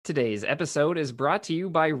Today's episode is brought to you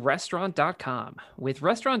by Restaurant.com. With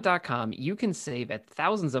Restaurant.com, you can save at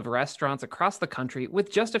thousands of restaurants across the country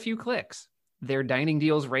with just a few clicks. Their dining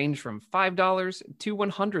deals range from $5 to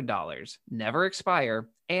 $100, never expire,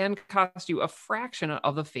 and cost you a fraction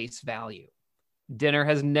of the face value. Dinner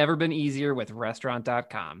has never been easier with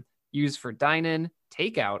Restaurant.com, used for dine-in,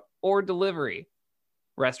 takeout, or delivery.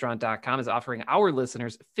 Restaurant.com is offering our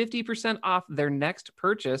listeners 50% off their next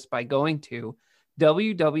purchase by going to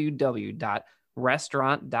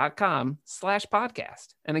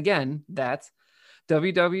www.restaurant.com/podcast. And again, that's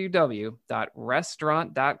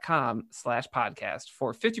www.restaurant.com/podcast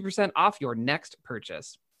for 50% off your next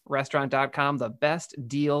purchase. Restaurant.com, the best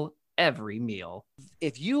deal every meal.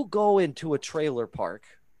 If you go into a trailer park,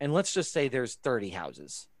 and let's just say there's 30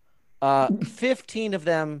 houses, 15 of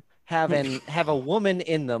them have a woman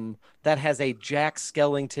in them that has a Jack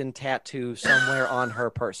Skellington tattoo somewhere on her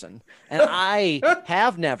person. And I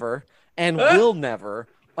have never and will never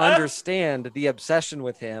understand the obsession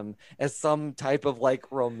with him as some type of like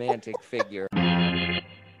romantic figure.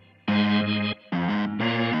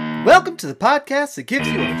 Welcome to the podcast that gives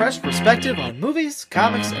you a fresh perspective on movies,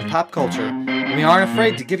 comics, and pop culture. We aren't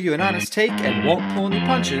afraid to give you an honest take and won't pull any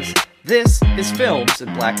punches. This is Films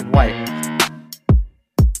in Black and White.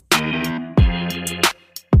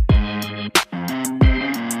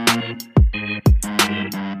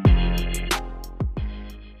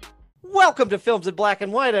 Welcome to Films in Black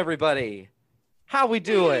and White, everybody. How we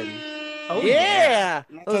doing? Oh, yeah.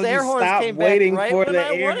 Those air horns came back right when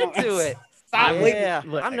I wanted to it. Stop waiting.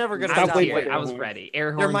 I'm never going to Stop stop waiting. waiting. I was ready. Air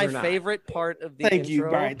They're horns my or not. favorite part of the Thank you, intro.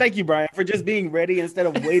 Brian. Thank you, Brian, for just being ready instead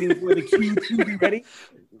of waiting for the cue to be ready.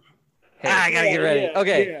 I gotta get ready.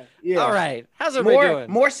 Okay. Yeah. All right. How's everybody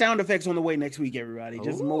doing? More sound effects on the way next week, everybody.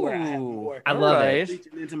 Just more. I have Ooh. more. I love All it.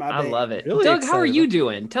 Reaching into my I bag. love it. Really Doug, how are excited. you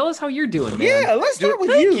doing? Tell us how you're doing, man. Yeah, let's start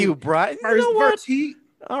with Thank you, Brian. You First, know what? first heat.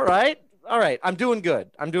 All right. I'm doing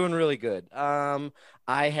good. I'm doing really good.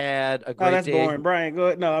 I had a great Oh, that's day. boring. Brian, go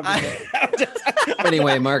ahead. No, I'm just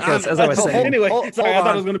Anyway, Marcus, as I was saying, Anyway, Hold sorry, I thought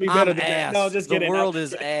on. it was going to be I'm better than that. ass. No, just kidding. The world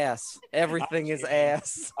is ass. Everything is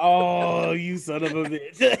ass. Oh, you son of a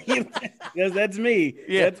bitch. Yes, that's me.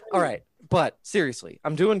 Yeah. That's me. All right. But seriously,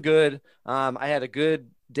 I'm doing good. I had a good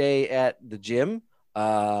day at the gym.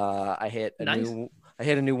 I hit a Nice. new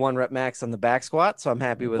 1-rep max on the back squat, so I'm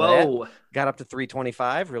happy with that. whoa. Got up to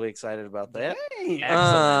 325. Really excited about that. Dang.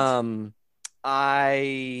 Excellent.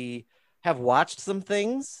 I have watched some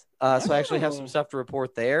things. So I actually have some stuff to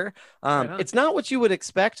report there. Right on. It's not what you would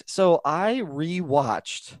expect. So I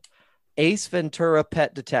rewatched Ace Ventura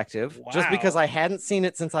Pet Detective just because Wow. I hadn't seen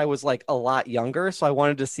it since I was like a lot younger. So I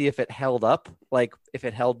wanted to see if it held up, like if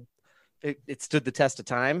it held, it stood the test of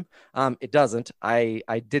time. It doesn't. I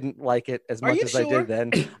didn't like it as Are much you as I sure? did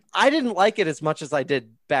then. I didn't like it as much as I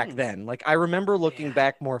did back then. Like I remember looking Yeah.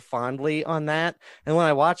 back more fondly on that. And when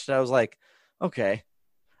I watched it, I was like, okay.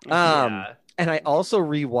 Yeah. And I also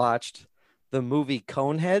rewatched the movie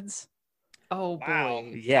Coneheads. Oh Wow.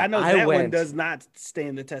 boy. Yeah, I know I that one went. does not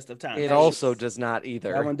stand the test of time. It That also was- does not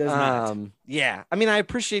either. That one does not. Yeah. I mean, I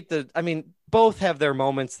appreciate both have their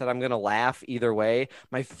moments that I'm going to laugh either way.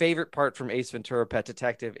 My favorite part from Ace Ventura Pet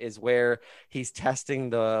Detective is where he's testing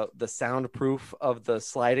the soundproof of the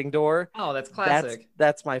sliding door. Oh, that's classic.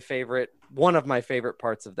 That's my favorite, one of my favorite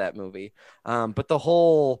parts of that movie. But the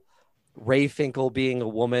whole Ray Finkel being a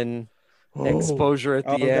woman exposure at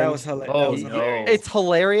the end. That was hilarious. Oh, no. It's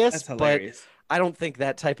hilarious, That's but hilarious. I don't think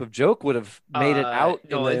that type of joke would have made it out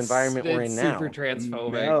in no, the it's- environment we're in it's now. Super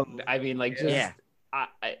transphobic. No. I mean, like, just Yeah.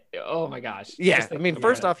 oh my gosh. Yeah, Just I think mean, about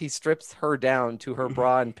first it. off, he strips her down to her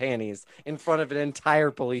bra and panties in front of an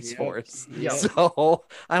entire police Yep. force. Yep. So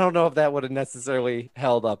I don't know if that would have necessarily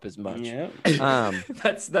held up as much. Yeah.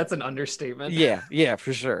 that's an understatement. Yeah,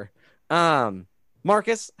 for sure.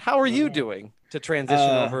 Marcus, how are you doing to transition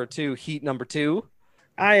over to Heat number 2?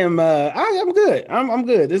 I am good. I'm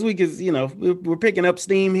good. This week is, we're picking up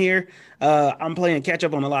steam here. I'm playing catch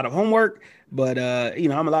up on a lot of homework, but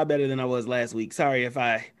I'm a lot better than I was last week. Sorry if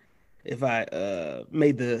I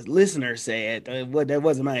made the listener sad. That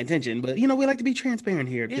wasn't my intention, but we like to be transparent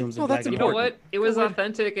here at Yeah, Films no, and Black that's and You know White. what? It was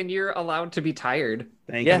authentic, and you're allowed to be tired.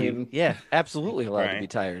 Thank Yeah, you. yeah, absolutely allowed to Right. be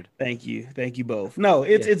tired. Thank you both. No,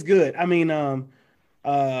 it's good. I mean,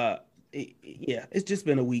 it's just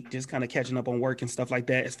been a week, just kind of catching up on work and stuff like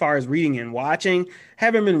that. As far as reading and watching,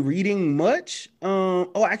 haven't been reading much.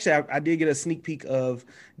 Actually, I did get a sneak peek of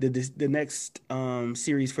the next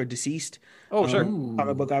series for Deceased. Oh, sure.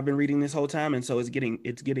 Comic book I've been reading this whole time, and so it's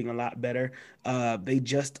getting a lot better. They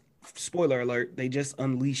just, spoiler alert, they just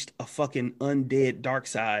unleashed a fucking undead dark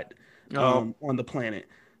side on the planet.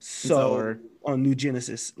 so over. on New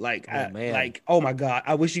Genesis. Like, man. oh my God,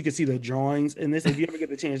 I wish you could see the drawings in this. If you ever get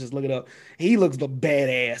the chance, just look it up. He looks the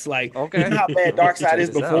badass. Like, Okay. you know how bad I'll have to Darkseid check is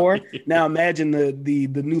this out. before. Now imagine the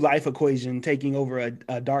new life equation taking over a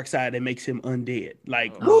Darkseid that makes him undead.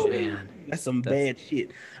 Like, Oh, woo, man. that's some That's- bad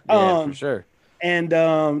shit. Yeah, for sure. And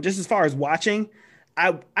just as far as watching,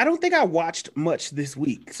 I don't think I watched much this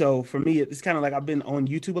week. So for me, it's kind of like I've been on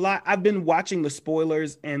YouTube a lot. I've been watching the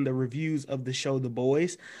spoilers and the reviews of the show The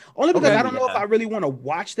Boys, only because Okay. I don't know if I really want to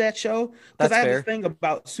watch that show. Because That's I have fair. this thing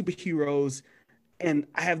about superheroes, and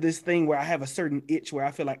I have this thing where I have a certain itch where I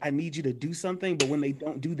feel like I need you to do something, but when they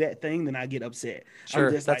don't do that thing, then I get upset. Sure,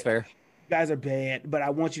 I'm just that's like, fair. you guys are bad, but I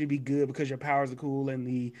want you to be good because your powers are cool and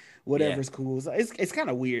the whatever's cool. So it's kind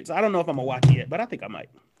of weird. So I don't know if I'm gonna watch it yet, but I think I might.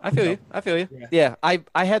 I feel you. I feel you. Yeah. Yeah,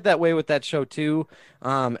 I had that way with that show too,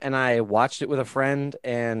 and I watched it with a friend,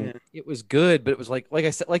 and it was good. But it was like I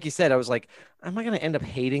said, like you said, I was like, am I going to end up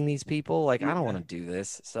hating these people? Like, I don't want to do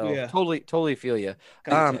this. So Yeah. totally feel you.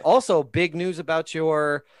 Gotcha. Also, big news about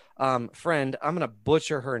your friend. I'm going to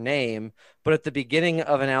butcher her name, but at the beginning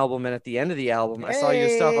of an album and at the end of the album, I saw your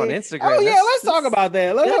stuff on Hey. Instagram. Oh yeah, That's- let's talk about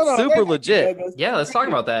that. Let's that's hold on. super Wait, legit. Douglas. Yeah, let's talk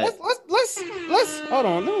about that. Let's hold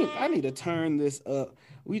on. I need to turn this up.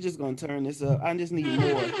 We just gonna turn this up. I just need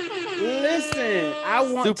more. Listen, I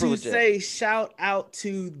want Super to legit. say shout out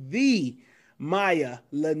to the Maya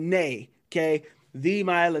Lene. Okay, the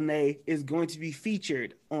Maya Lene is going to be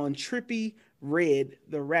featured on Trippie Redd,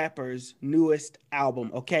 the rapper's newest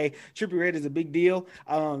album. Okay, Trippie Redd is a big deal.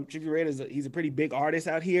 Trippie Redd he's a pretty big artist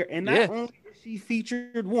out here, and not only is she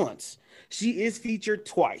featured once, she is featured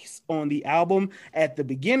twice on the album at the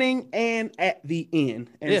beginning and at the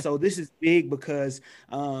end. And so this is big because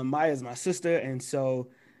Maya's my sister, and so.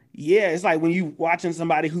 Yeah, it's like when you watching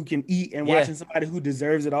somebody who can eat and watching somebody who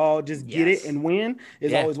deserves it all, just get it and win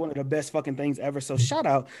is always one of the best fucking things ever. So shout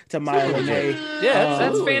out to Maya Lene. Yeah, That's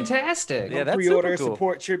absolutely. fantastic. Yeah, that's Pre-order, super cool.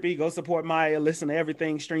 support Trippie, go support Maya, listen to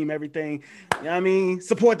everything, stream everything. You know what I mean?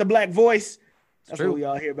 Support the Black voice. That's true. what we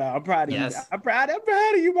all hear about. I'm proud of Yes. you. I'm proud of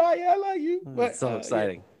you, Maya. I love you. But, That's so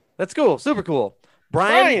exciting. That's cool. Super cool.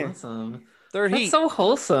 Brian, Brian. Awesome. third That's heat. so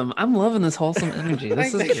wholesome. I'm loving this wholesome energy.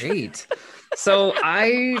 This is Thank you. great. So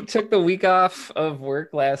I took the week off of work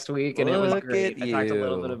last week, and it was Look great. at I talked a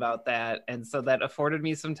little you. bit about that, and so that afforded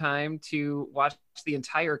me some time to watch the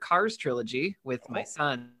entire Cars trilogy with my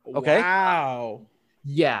son. Okay. Wow.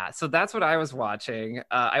 Yeah, so that's what I was watching.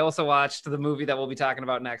 I also watched the movie that we'll be talking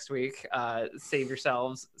about next week, Save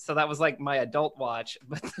Yourselves. So that was like my adult watch,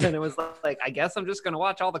 but then it was like, I guess I'm just going to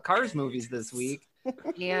watch all the Cars movies this week.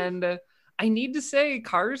 And I need to say,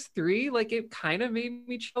 Cars 3, like it kind of made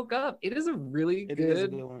me choke up. It is a really It is a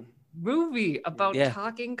good good one. movie about Yeah.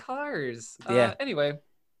 talking cars. Yeah. Anyway,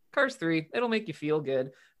 Cars 3, it'll make you feel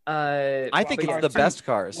good. I think it's Cars the 2 best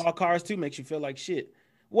Cars. While Cars 2 makes you feel like shit.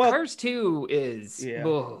 Well, Cars 2 is... Yeah.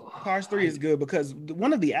 oh, Cars 3 is good because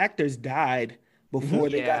one of the actors died before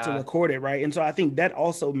they got to Yeah. record it, right? And so I think that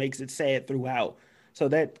also makes it sad throughout. So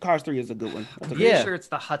that Cars 3 is a good one. That's a good Pretty Yeah. sure it's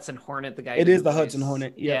the Hudson Hornet, the guy. It who is did the voice. Hudson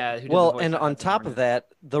Hornet, yeah. Yeah. who did the Well, voice and for on Hudson top Hornet. of that,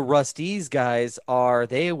 the Rustees guys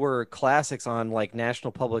they were classics on like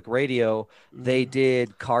National Public Radio. They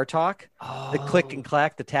did Car Talk, the Click and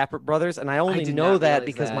Clack, the Tappert Brothers, and I only did know not that realize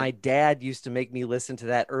because that. my dad used to make me listen to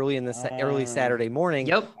that early in the early Saturday morning.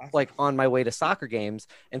 Yep. Like on my way to soccer games.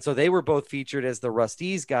 And so they were both featured as the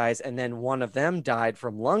Rustees guys, and then one of them died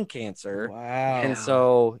from lung cancer. Wow. And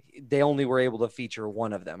so they only were able to feature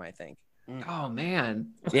one of them, I think. Oh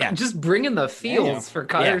man. Yeah. Just bringing the feels for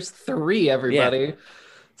Cars 3, everybody.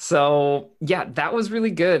 So yeah, that was really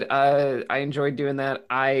good. I enjoyed doing that.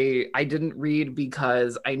 I didn't read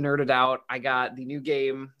because I nerded out. I got the new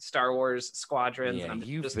game, Star Wars Squadrons, Yeah, and I'm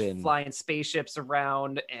you've just been- flying spaceships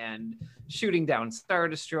around and shooting down Star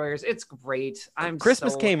Destroyers. It's great. I'm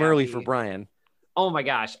Christmas so came early happy. for Brian. Oh my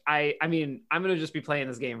gosh. I mean, I'm going to just be playing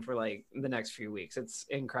this game for like the next few weeks. It's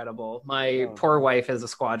incredible. My poor wife is a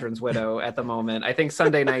Squadron's widow at the moment. I think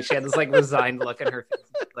Sunday night she had this like resigned look in her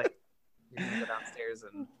face. Like, you're going to go downstairs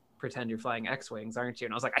and pretend you're flying X-Wings, aren't you?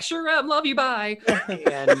 And I was like, I sure am. Love you. Bye.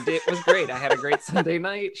 And it was great. I had a great Sunday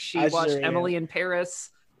night. She I watched sure am. Emily in Paris.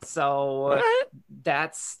 So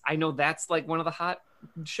I know that's like one of the hot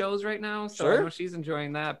shows right now. So I Sure. know she's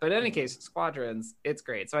enjoying that. But in any case, Squadrons, it's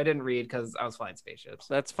great. So I didn't read because I was flying spaceships.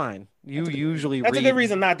 That's fine. You usually That's read. a good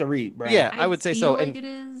reason not to read, Brian. Yeah, I would say so. Like And it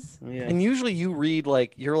is. Yeah. And usually you read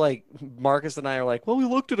like you're like Marcus and I are like, well, we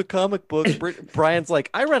looked at a comic book. Brian's like,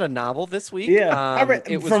 I read a novel this week. Yeah, I read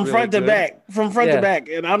it was from really front to good. back, Yeah. to back,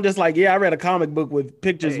 and I'm just like, yeah, I read a comic book with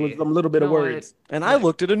pictures with Hey, some little bit you of know what? words. And I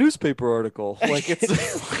looked at a newspaper article. Like it's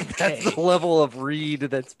that's Hey. the level of read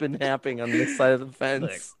that's been happening on this side of the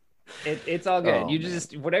fence. It's all good. Oh, You man.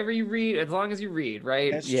 just whatever you read, as long as you read,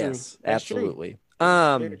 right? That's Yes, true. That's true. absolutely.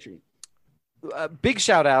 Very true. Big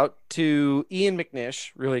shout out to Ian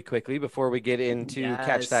McNish really quickly before we get into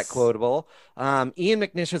Catch That Yes. Quotable. Ian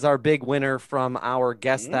McNish is our big winner from our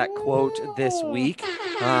Guess That Quote this week.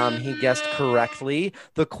 He guessed correctly.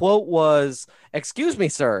 The quote was, "Excuse me,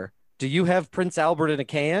 sir, do you have Prince Albert in a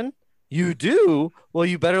can? You do? Well,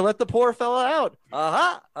 you better let the poor fella out.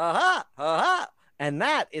 Aha, aha, aha." And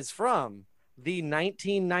that is from the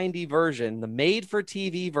 1990 version, the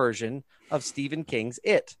made-for-TV version of Stephen King's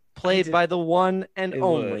It, played by the one and It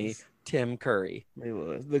only was. Tim Curry. It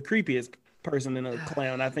was the creepiest person in a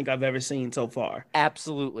clown I think I've ever seen so far.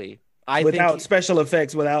 Absolutely. I Without think, special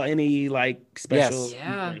effects, without any like special. Yes.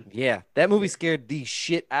 Yeah. yeah, that movie scared the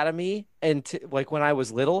shit out of me. And like when I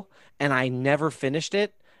was little, and I never finished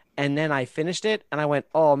it. And then I finished it, and I went,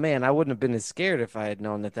 "Oh man, I wouldn't have been as scared if I had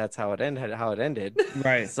known that that's how it ended."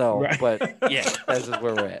 Right. So, right. but yeah, that's just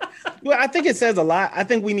where we're at. Well, I think it says a lot. I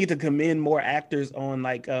think we need to commend more actors on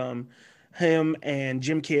like him and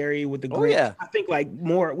Jim Carrey with the Oh, Grinch. yeah. I think like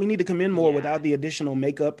more we need to commend more Yeah. without the additional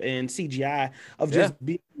makeup and CGI of Yeah. just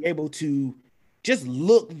being able to just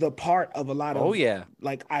look the part of a lot of Oh yeah,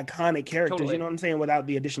 like iconic characters, Totally. you know what I'm saying, without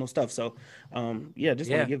the additional stuff. So yeah, just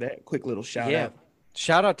want Yeah. to give that a quick little shout yeah. out.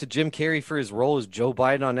 Shout out to Jim Carrey for his role as Joe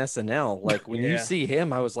Biden on SNL. Like when you Yeah. see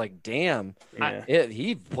him, I was like, "Damn, Yeah.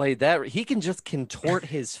 he played that. He can just contort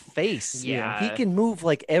his face. Yeah. he can move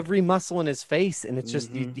like every muscle in his face, and it's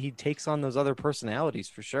just Mhm. he takes on those other personalities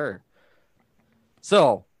for sure."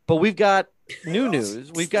 So, but we've got new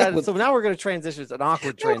news. We've got so now we're going to transition. It's an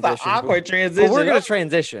awkward That was an transition. awkward but transition. we're going to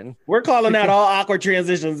transition. We're calling out all awkward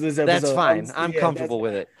transitions this episode. That's fine. I'm Yeah, comfortable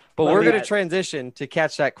with it. But Love we're going that. to transition to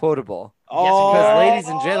Catch That Quotable. Oh, because, ladies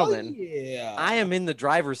and gentlemen, yeah. I am in the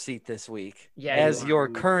driver's seat this week Yeah, as you are. your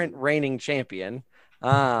current reigning champion.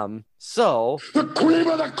 So The cream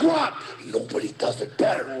of the crop. Nobody does it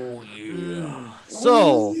better.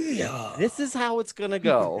 so Yeah. this is how it's gonna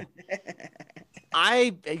go.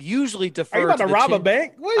 I usually defer. Are you about to the rob a champ-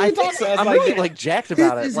 bank? What are I you think talking so. about? I'm Like, really like jacked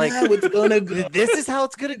about this it. is Like how it's gonna go. this is how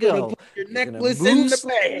it's gonna You're gonna go. put your You're gonna necklace move in the s-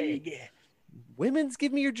 bag. Women's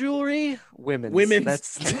give me your jewelry. Women's. Women's.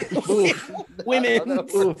 That's.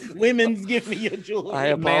 Women's give me your jewelry.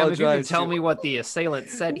 I Ma'am, if you can apologize tell to- me what the assailant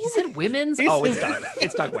said. He said women's? He Oh, it's said- Doug.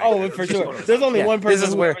 It's Doug Wagner. Oh, for Just sure. one of There's only Yeah, one this person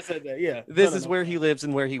is who where- ever said that. Yeah. This No, is no. where he lives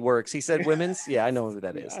and where he works. He said women's. Yeah, I know who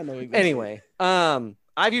that is. I know exactly. Anyway,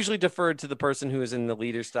 I've usually deferred to the person who is in the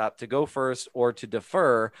leader stop to go first or to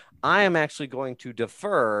defer. I am actually going to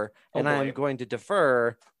defer, and I am boy. going to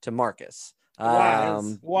defer to Marcus. Why?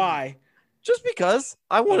 Why? Just because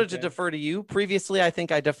I wanted to Okay. defer to you. Previously, I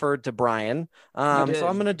think I deferred to Brian. did. So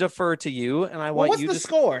I'm going to defer to you, and I Well, want what's you the to.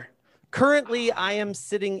 score? Currently, I am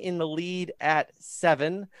sitting in the lead at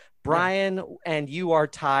 7. Brian and you are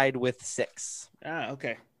tied with 6.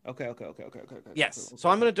 Okay. Okay. Yes. So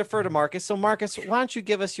I'm going to defer to Marcus. So Marcus, why don't you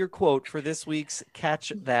give us your quote for this week's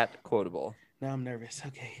Catch That Quotable? Now I'm nervous.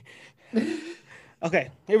 Okay. Okay.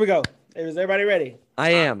 Here we go. Is everybody ready? I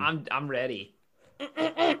am. I'm ready.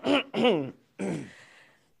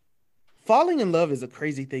 Falling in love is a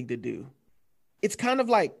crazy thing to do. It's kind of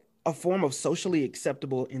like a form of socially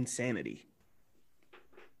acceptable insanity.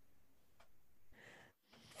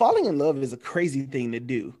 Falling in love is a crazy thing to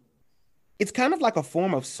do. It's kind of like a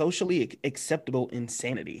form of socially acceptable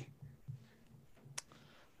insanity.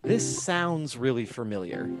 This sounds really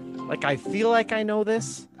familiar. Like I feel like I know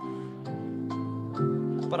this,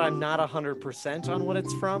 but I'm not 100% on what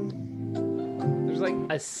it's from. There's like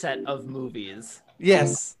a set of movies.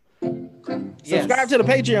 Yes. Subscribe to the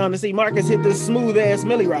Patreon to see Marcus hit this smooth ass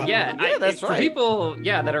Millie Rock. Yeah, that's for right. people,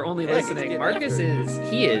 that are only Yeah, he's listening. getting Marcus after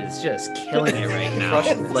he is just killing it right now.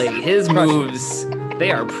 Crushing this. Like his Crushing moves,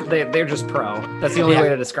 they're just pro. That's the only Yeah. way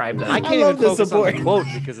to describe them. I can't love even the focus on the support. quote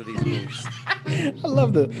because of these moves. I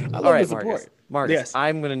love the All right, support. Marcus. Marcus, Yes.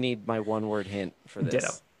 I'm gonna need my one-word hint for this.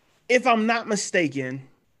 Ditto. If I'm not mistaken,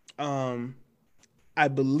 I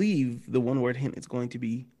believe the one word hint is going to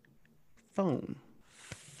be phone.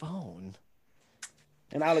 Phone.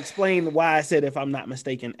 And I'll explain why I said if I'm not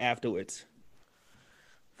mistaken afterwards.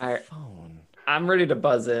 All right, Phone. I'm ready to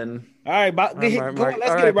buzz in. All right, All right, let's all get right, it,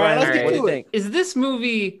 Brian. Brian, Let's what get do to you it. think? Is this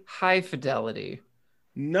movie High Fidelity?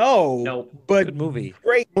 No. Nope. But Good movie.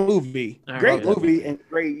 great movie. All Great right. movie and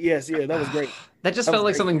great. Yes, yeah, that was great. That just That felt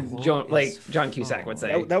was like great. something John Cusack would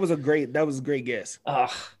say. That was a great guess.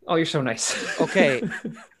 Oh, you're so nice. Okay,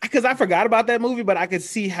 Because I forgot about that movie, but I could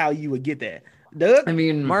see how you would get that. Doug? I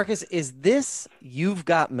mean, Marcus, is this You've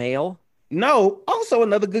Got Mail? No, also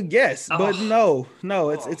another good guess, but Oh. no,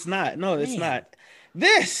 it's not. No, it's man. not.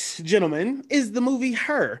 This, gentlemen, is the movie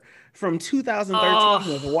Her from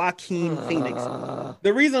 2013 with Joaquin Phoenix.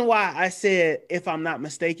 The reason why I said, if I'm not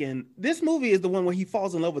mistaken, this movie is the one where he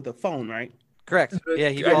falls in love with the phone, right? Correct. Yeah,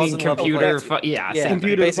 he I falls mean, in love with computer. it. Yeah, Yeah. same thing.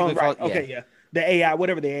 Computer basically phone, right? fall- yeah. Okay, yeah. The AI,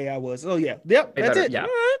 whatever the AI was. Oh yeah, yep, Way that's better, it. yeah. All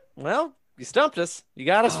right. Well, you stumped us. You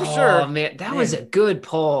got us for Oh sure. man, that was a good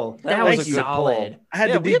pull. That That was was a good solid. pull. I had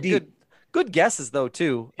Yeah, to we dig had deep. good guesses though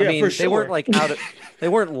too. Yeah, I mean, for they weren't sure. like they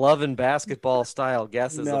weren't love and basketball style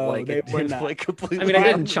guesses No, of like they it were didn't not. like completely. I mean, I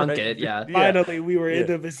didn't right. chunk it. Yeah, Finally, we were in Yeah.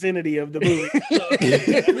 the vicinity of the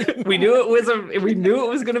movie. we knew it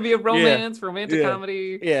was going to be a romantic Yeah.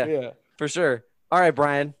 comedy. Yeah, Yeah. for sure. All right,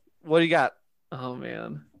 Brian, what do you got? Oh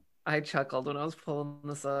man, I chuckled when I was pulling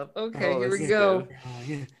this up. Okay, Oh, here this we is go.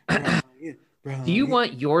 Bro, Do you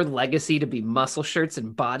want your legacy to be muscle shirts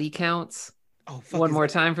and body counts? Oh, fuck One is more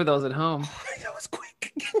that? time for those at home. That was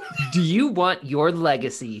quick. Do you want your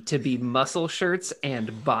legacy to be muscle shirts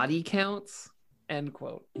and body counts? End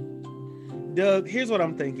quote. Doug, here's what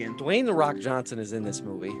I'm thinking. Dwayne the Rock Johnson is in this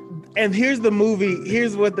movie. And here's the movie.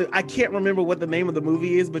 Here's what I can't remember what the name of the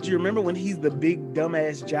movie is, but you remember when he's the big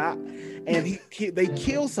dumbass jock and they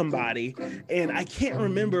kill somebody, and I can't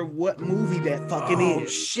remember what movie that fucking Oh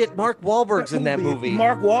is. shit, Mark Wahlberg's in that movie.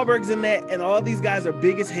 Mark Wahlberg's in that, and all these guys are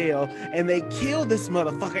big as hell, and they kill this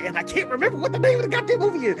motherfucker, and I can't remember what the name of the goddamn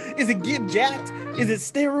movie is. Is it Get Jacked? Is it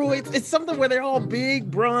Steroids? It's something where they're all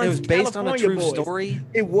big, bronze. It was based on a California true boys. story.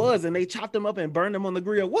 It was, and they chopped them up and burned them on the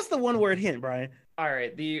grill. What's the one word hint, Brian? All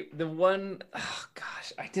right, the one oh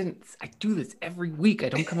gosh, I do this every week. I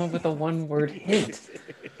don't come up with a one word hint.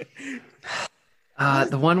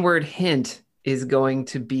 The one word hint is going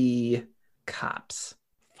to be cops.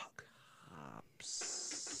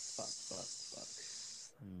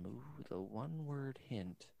 The one word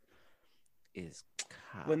hint is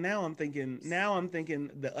cop. Well, now I'm thinking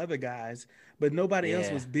the other guys, but nobody else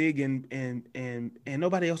Yeah. was big and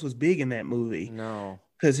nobody else was big in that movie No.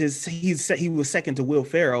 because he was second to Will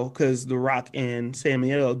Ferrell because The Rock and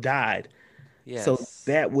Samuel died, Yes. so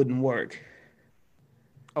that wouldn't work.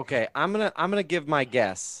 Okay, I'm gonna give my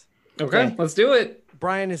guess. Okay, let's do it.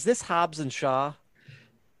 Brian, is this Hobbs and Shaw?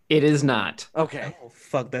 It is not. Okay. Oh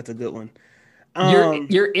fuck, that's a good one.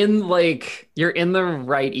 You're in the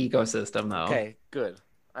right ecosystem though. Okay, good.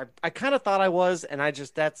 I kind of thought I was, and I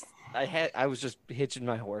was just hitching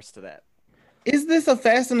my horse to that. Is this a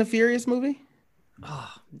Fast and the Furious movie?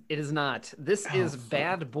 Oh, it is not. This is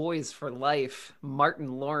Bad Boys for Life.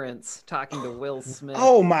 Martin Lawrence talking to Will Smith.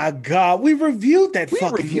 Oh my god, we reviewed that We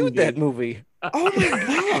fucking reviewed movie. that movie. Oh my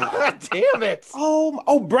god. God damn it!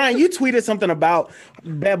 Oh, Brian, you tweeted something about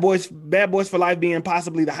Bad Boys for Life being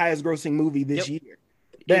possibly the highest grossing movie this year.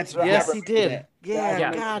 That's right. Yes, I he remember did. that. Yeah. I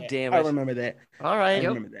remember God that. damn I it! remember that. All I right.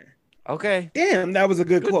 remember that. Okay. Damn, that was a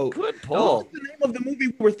good quote. Good What pull. was the name of the movie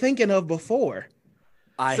we were thinking of before?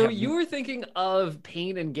 So you were thinking of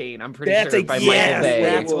Pain and Gain, I'm pretty That's sure, by yes, Michael Bay,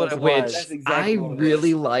 that's what it which was. That's I exactly what it was.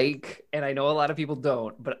 really like, and I know a lot of people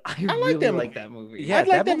don't, but I like really that like movie. that movie. Yeah, I'd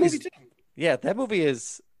like that that movie movie's- too. Yeah, that movie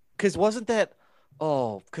is because wasn't that?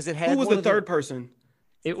 Oh, because it had Who was one the of third person?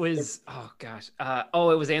 It was it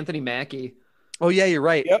was Anthony Mackie. Oh yeah, you're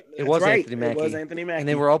right. Yep, it that's was right. Anthony Mackie. It was Anthony Mackie. And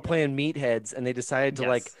they were all playing meatheads, and they decided to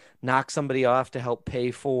like Yes. knock somebody off to help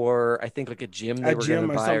pay for, I think, like a gym they a were gym going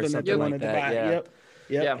to or buy or something that something they like wanted to that. buy. Yeah. Yep.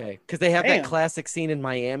 Yeah. Okay. Because they have that Damn. classic scene in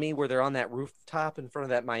Miami where they're on that rooftop in front of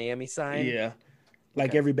that Miami sign. Yeah. Like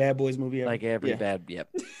Okay. every Bad Boys movie ever. Like every Yeah. bad. Yep.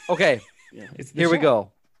 Okay. Yeah. It's the Here we shot.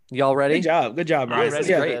 go. Y'all ready? Good job. Good job, I'm Brian. ready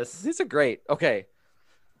Yeah. for Great. this. These are great. Okay.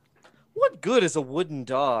 What good is a wooden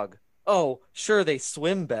dog? Oh, sure, they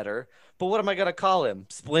swim better, but what am I going to call him?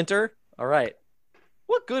 Splinter? All right.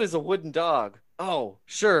 What good is a wooden dog? Oh,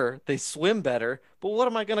 sure, they swim better, but what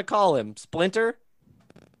am I going to call him? Splinter?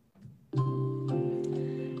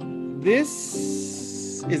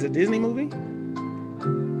 This is a Disney movie.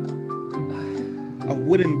 A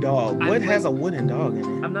wooden dog. What I'm has like- a wooden dog in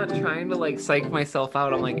it? I'm not trying to like psych myself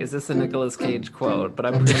out. I'm like, is this a Nicolas Cage quote? But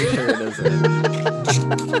I'm pretty sure it isn't.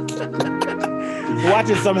 Watch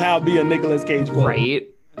it somehow be a Nicolas Cage quote. Right?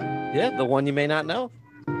 Yeah, the one you may not know.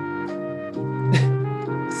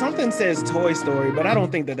 Something says Toy Story, but I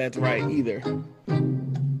don't think that that's right either.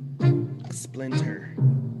 Splinter.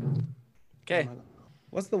 Okay.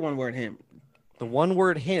 What's the one word hint? The one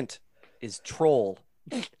word hint is troll.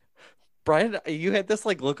 Brian, you had this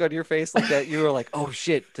like look on your face like that. You were like, "Oh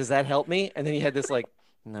shit, does that help me?" And then you had this like,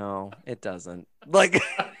 "No, it doesn't." Like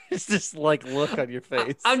it's just like look on your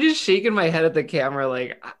face. I'm just shaking my head at the camera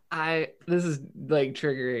like I this is like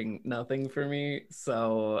triggering nothing for me.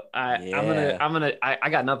 So I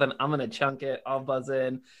got nothing. I'm gonna chunk it. I'll buzz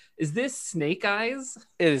in. Is this Snake Eyes?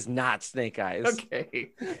 It is not Snake Eyes.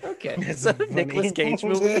 Okay. Is that a Nicolas Cage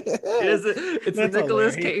movie? It's a That's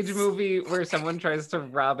Nicolas hilarious. Cage movie where someone tries to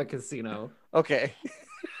rob a casino. Okay.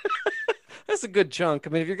 That's a good chunk. I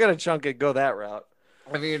mean, if you're gonna chunk it, go that route.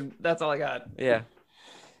 I mean, that's all I got. Yeah.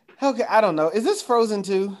 Okay, I don't know. Is this Frozen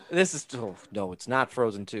 2? This is no, it's not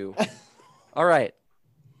Frozen 2. All right.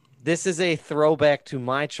 This is a throwback to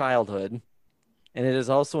my childhood, and it is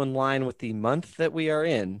also in line with the month that we are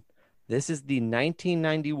in. This is the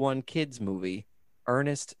 1991 kids movie,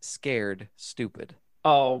 Ernest Scared Stupid.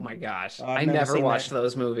 Oh my gosh. I've I never never seen watched that.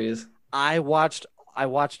 those movies. I watched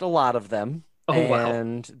a lot of them. Oh, wow.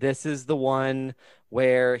 And this is the one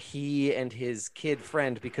where he and his kid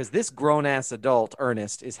friend, because this grown-ass adult,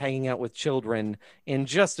 Ernest, is hanging out with children in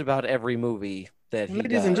just about every movie that he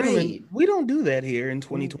Ladies and does. gentlemen, we don't do that here in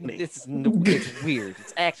 2020. It's weird.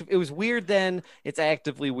 It's active. It was weird then. It's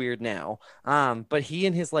actively weird now. But he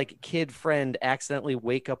and his like kid friend accidentally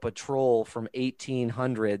wake up a troll from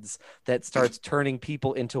 1800s that starts turning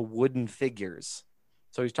people into wooden figures.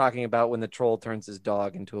 So he's talking about when the troll turns his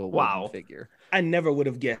dog into a wooden Wow. figure. I never would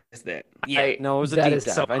have guessed that. Yeah, no, it was a that deep is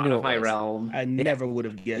dive. so I knew out of it my was. realm. I never would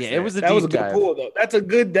have guessed. Yeah, it that. was a that was a deep good dive. pull though.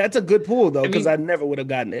 That's a good pull though, I because mean- I never would have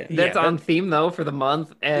gotten that. That's Yeah, on theme though for the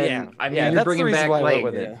month, and Yeah. I mean Yeah, you're that's the bringing reason back why I went like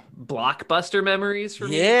with it. Yeah. blockbuster memories for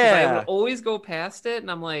me. 'Cause I Yeah. would always go past it,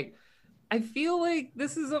 and I'm like, I feel like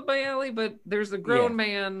this is up my alley, but there's a grown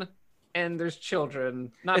man and there's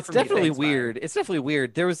children. Not It's for me, definitely thanks, bye. weird. It's definitely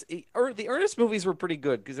weird. There was the Ernest movies were pretty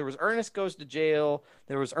good because there was Ernest Goes to Jail,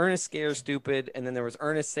 there was Ernest Scares Stupid, and then there was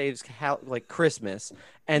Ernest Saves like Christmas,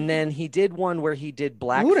 and then he did one where he did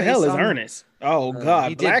blackface. Who the hell is on- Ernest? Oh God,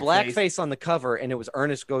 He did blackface. blackface on the cover, and it was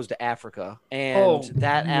Ernest Goes to Africa. And Oh,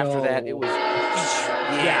 that after that, it no. was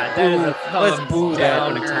Yeah, that is a let's thumbs boo that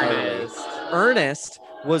down, entirely. Ernest. Ernest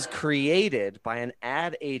was created by an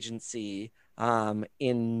ad agency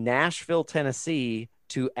in Nashville, Tennessee,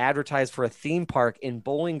 to advertise for a theme park in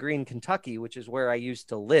Bowling Green, Kentucky, which is where I used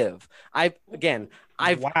to live. I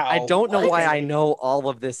Wow. don't know why Okay. I know all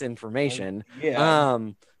of this information. Yeah.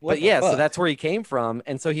 What But the yeah, so fuck? that's where he came from.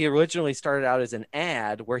 And so he originally started out as an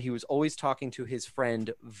ad where he was always talking to his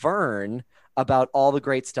friend Vern about all the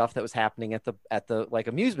great stuff that was happening at the like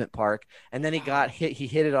amusement park. And then he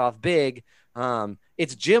hit it off big.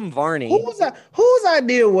 It's Jim Varney. Whose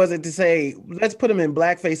idea was it to say let's put him in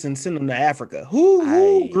blackface and send him to Africa? Who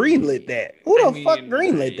I- greenlit that? Who I the fuck mean,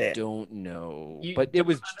 greenlit I that? don't know. You But it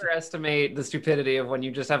was underestimate the stupidity of when you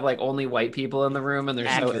just have like only white people in the room and they're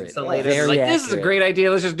so Accurate. insulated. Very Like, this is a accurate. great idea.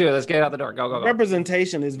 Let's just do it. Let's get out the door. Go, go, go.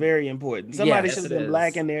 Representation is very important. Somebody Yes, should have it been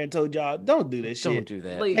black is. in there and told y'all, don't do this don't shit. do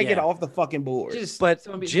that. Like, Take it Yeah. off the fucking board. Just But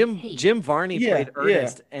someone be Jim like, hey, Jim Varney Yeah, played yeah.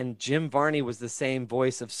 Ernest, and Jim Varney was the same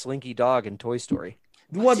voice of Slinky Dog in Toy Story.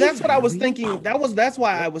 Well, that's what I was thinking. That's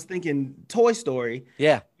why I was thinking Toy Story.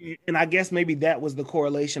 Yeah, And I guess maybe that was the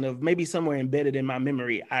correlation of maybe somewhere embedded in my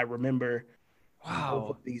memory. I remember both wow.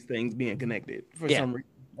 of these things being connected for Yeah. some reason.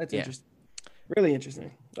 That's Yeah. interesting. Really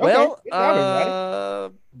interesting. well, Okay. Good job,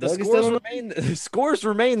 everybody. the Doug is scores still remain the scores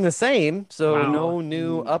remain the same, so Wow. no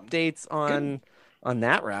new updates on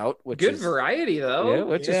that route. Which Good is, variety though. Yeah,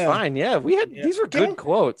 which is Yeah. fine. Yeah, we had Yeah. these were Can- good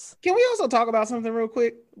quotes. Can we also talk about something real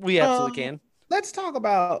quick? We absolutely can. Let's talk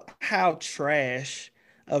about how trash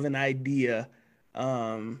of an idea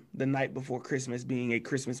The Night Before Christmas being a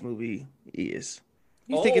Christmas movie is.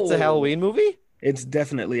 You think it's a Oh. Halloween movie? It's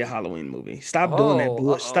definitely a Halloween movie. Stop doing that Oh,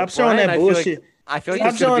 bullshit. uh-oh. Stop showing Brian, that I feel like- bullshit. I feel like Stop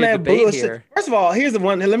there's going showing to be a that debate bullshit. here. First of all, here's the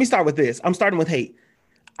one. Let me start with this. I'm starting with hate.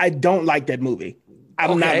 I don't like that movie.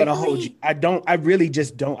 I'm not Okay. gonna hold you. I don't. I really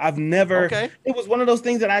just don't. I've never. Okay. It was one of those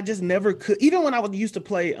things that I just never could. Even when I was used to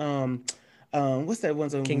play. What's that one?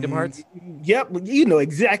 Kingdom Hearts? Yep. You know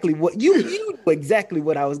exactly what you know exactly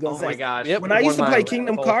what I was gonna Oh say. my gosh. Yep. When I used to One of play my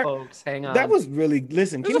Kingdom Oh, Hearts, folks, hang on. that was really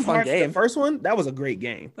listen. It was a Kingdom fun Hearts, game. the first one, that was a great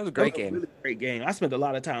game. That was a great That game. really great game. I spent a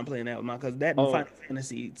lot of time playing that with my cousin. That and Oh. Final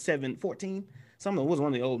Fantasy 7, 14. Something was one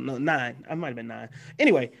of the old 9. I might have been 9.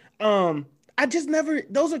 Anyway, I just never.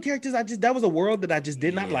 Those are characters that was a world that I just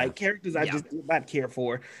did not Yeah. like. Characters I just did not care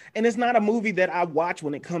for, and it's not a movie that I watch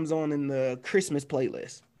when it comes on in the Christmas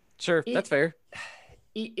playlist. Sure, that's fair.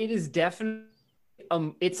 It is definitely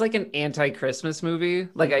it's like an anti-Christmas movie.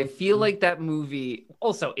 Like I feel like that movie.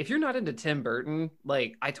 Also, if you're not into Tim Burton,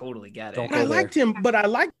 like I totally get it. Don't But I go there. liked him. But I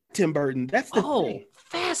liked Tim Burton. That's the thing.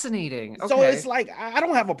 Fascinating. Okay. So it's like I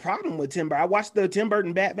don't have a problem with Tim Burton. I watched the Tim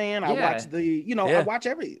Burton Batman. I watched I watch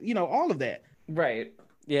all of that. Right.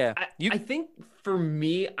 Yeah. I think for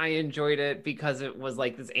me, I enjoyed it because it was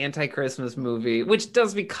like this anti-Christmas movie, which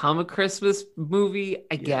does become a Christmas movie,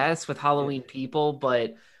 I guess, with Halloween people.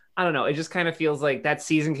 But I don't know. It just kind of feels like that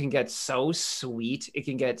season can get so sweet. It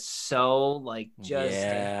can get so like just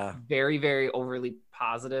very, very overly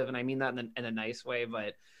positive. And I mean that in a nice way.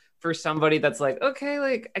 But for somebody that's like, okay,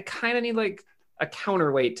 like I kind of need like a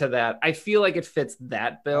counterweight to that. I feel like it fits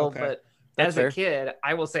that bill. Okay. But as a kid,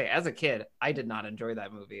 I will say, as a kid, I did not enjoy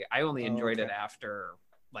that movie. I only enjoyed it after,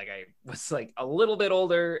 like, I was like a little bit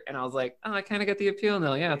older, and I was like, oh, I kind of get the appeal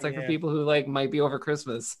now. Yeah, it's like for people who like might be over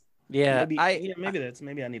Christmas. Yeah, maybe I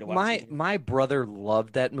need to watch my brother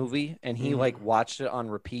loved that movie, and he like watched it on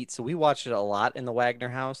repeat. So we watched it a lot in the Wagner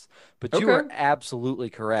house. But you are absolutely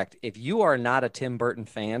correct. If you are not a Tim Burton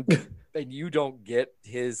fan and you don't get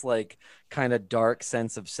his like kind of dark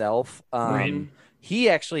sense of self, he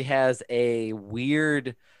actually has a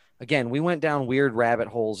weird. Again, we went down weird rabbit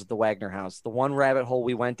holes at the Wagner house. The one rabbit hole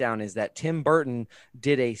we went down is that Tim Burton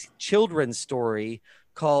did a children's story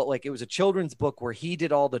called, like, it was a children's book where he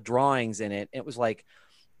did all the drawings in it. It was like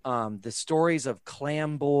the stories of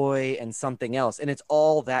Clam Boy and something else. And it's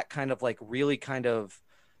all that kind of like really kind of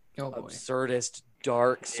absurdist,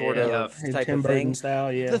 dark sort of type Tim of Burton thing.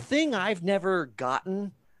 Style, The thing I've never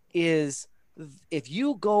gotten is if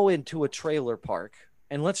you go into a trailer park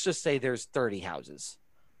and let's just say there's 30 houses,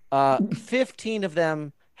 15 of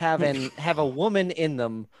them have a woman in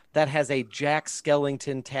them that has a Jack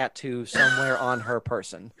Skellington tattoo somewhere on her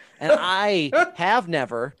person. And I have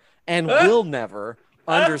never and will never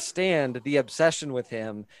understand the obsession with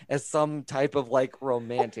him as some type of like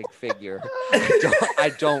romantic figure.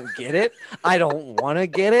 I don't get it. I don't want to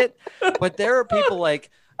get it. But there are people like,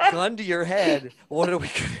 gun to your head.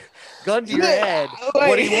 Gun to your head.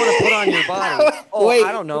 What do you want to put on your body? Oh,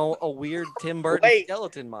 I don't know. A weird Tim Burton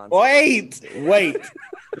skeleton monster. Wait.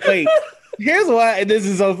 Here's why this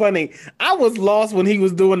is so funny. I was lost when he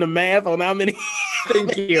was doing the math on how many.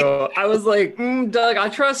 Thank you. I was like, Doug, I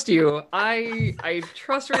trust you. I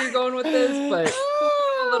trust where you're going with this,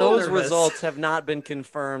 but those results have not been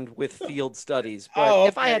confirmed with field studies. But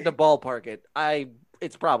if I had to ballpark it,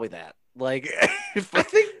 it's probably that. Like, I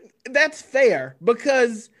think that's fair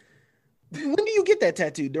because. When do you get that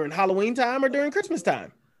tattoo? During Halloween time or during Christmas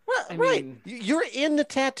time? Well, right. You're in the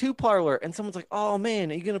tattoo parlor and someone's like, oh,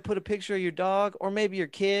 man, are you going to put a picture of your dog or maybe your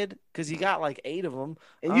kid? Because you got like 8 of them.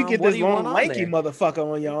 And you get this long, lanky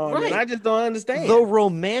motherfucker on your arm. Right. And I just don't understand. The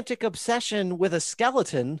romantic obsession with a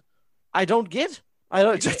skeleton, I don't get.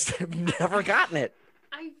 I just have never gotten it.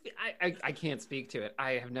 I can't speak to it.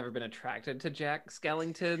 I have never been attracted to Jack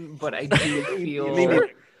Skellington, but I do feel...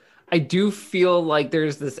 I do feel like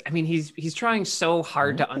there's this, I mean, he's trying so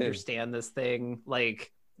hard to understand this thing.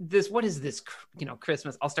 Like this, what is this,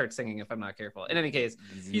 Christmas? I'll start singing if I'm not careful. In any case,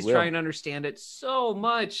 he's trying to understand it so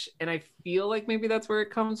much. And I feel like maybe that's where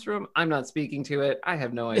it comes from. I'm not speaking to it. I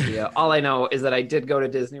have no idea. All I know is that I did go to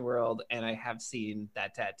Disney World and I have seen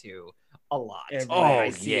that tattoo a lot. I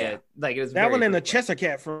see it. Like it was that one and the Cheshire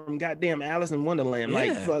Cat from goddamn Alice in Wonderland.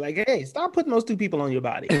 Like, hey, stop putting those 2 people on your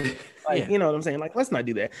body. You know what I'm saying? Like, let's not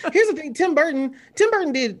do that. Here's the thing: Tim Burton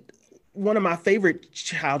did one of my favorite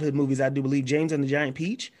childhood movies, I do believe, James and the Giant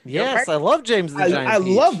Peach. Yes, I love James and the Giant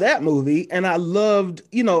Peach. I love that movie, and I loved,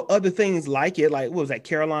 other things like it. Like, what was that,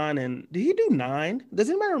 Caroline? And did he do 9? Does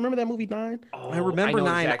anybody remember that movie 9? I remember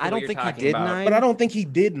 9. Exactly I don't think he did 9. But I don't think he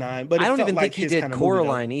did 9. But I don't even think he did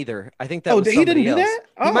Coraline either. I think that was he didn't else. do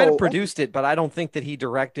that? He might have produced it, but I don't think that he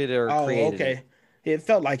directed or created it. It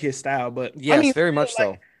felt like his style, but yes, very much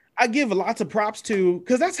so. I give lots of props to,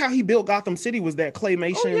 because that's how he built Gotham City, was that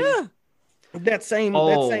claymation. That same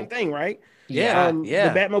thing, right? Yeah,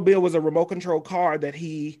 The Batmobile was a remote control car that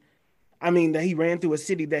he ran through a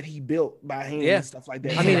city that he built by hand and stuff like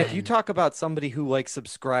that. I mean, if you talk about somebody who like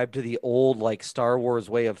subscribed to the old like Star Wars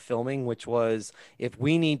way of filming, which was if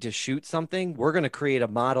we need to shoot something, we're going to create a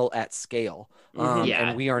model at scale.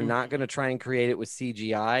 And we are not going to try and create it with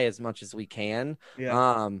CGI as much as we can.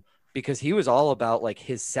 Because he was all about like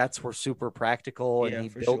his sets were super practical and he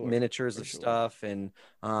built miniatures of stuff. And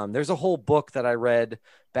there's a whole book that I read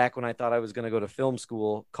back when I thought I was going to go to film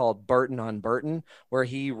school called Burton on Burton, where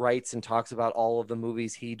he writes and talks about all of the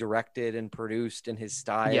movies he directed and produced and his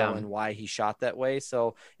style and why he shot that way.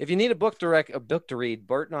 So if you need a book to read,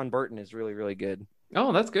 Burton on Burton is really, really good.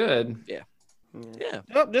 Oh, that's good. Yeah.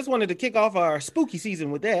 Just wanted to kick off our spooky season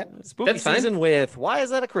with that. Spooky season with why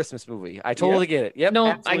is that a Christmas movie? I totally get it. Yep.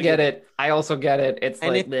 No, I get it. I also get it. It's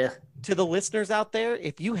like to the listeners out there,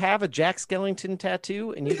 if you have a Jack Skellington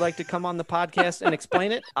tattoo and you'd like to come on the podcast and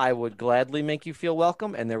explain it, I would gladly make you feel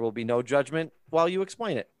welcome, and there will be no judgment while you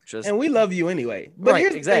explain it. And we love you anyway. But Right,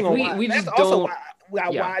 here's the thing on exactly. why. We That's just also don't- why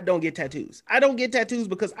yeah. I don't get tattoos. I don't get tattoos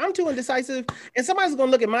because I'm too indecisive, and somebody's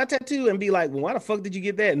gonna look at my tattoo and be like, "Well, why the fuck did you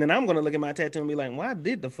get that?" And then I'm gonna look at my tattoo and be like, "Why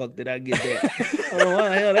did the fuck did I get that? I don't know why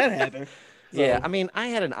the hell that happened." Yeah, So- I mean, I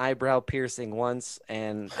had an eyebrow piercing once,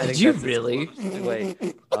 and I Did think you that's as really? close to a-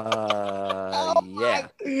 yeah,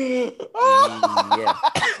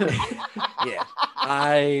 yeah.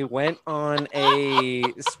 I went on a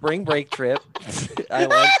spring break trip. I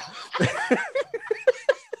went.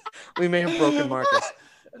 We may have broken Marcus.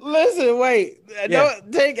 Listen, wait. Yeah.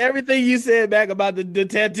 Don't take everything you said back about the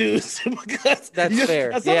tattoos because That's you-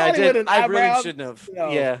 fair. Yeah, I somebody with did. an I really eyebrow- shouldn't have. No.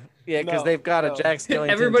 Yeah, because No. they've got a No. Jack Skellington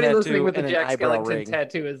Everybody tattoo listening with the and an Jack eyebrow Skellington ring.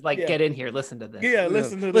 tattoo is like, Yeah. get in here, listen to this. Yeah,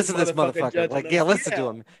 listen to this this motherfucker. judging Like, us. yeah, listen to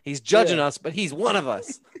him. He's judging Yeah. us, but he's one of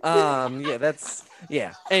us.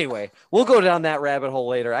 Yeah. Anyway, we'll go down that rabbit hole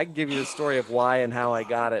later. I can give you the story of why and how I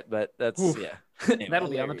got it, but that's Oof. yeah. That'll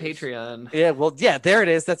be on the hilarious. Patreon. Yeah, well, yeah, there it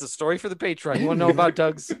is. That's a story for the Patreon. You want to know about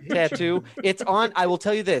Doug's tattoo? It's on. I will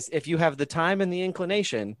tell you this: if you have the time and the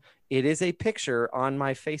inclination, it is a picture on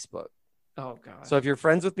my Facebook. Oh god. So if you're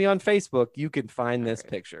friends with me on Facebook, you can find this Alright.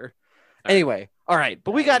 picture. Anyway, all right,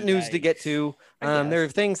 but we got news to get Yikes. to. I There are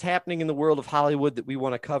guess. things happening in the world of Hollywood that we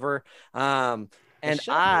want to cover. And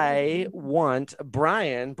sure. I want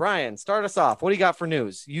Brian. Brian, start us off. What do you got for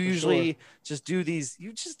news? You For usually just do these.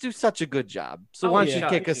 You just do such a good job. So Oh, why don't yeah. you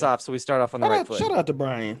kick us off so we start off on the right foot? Shout out to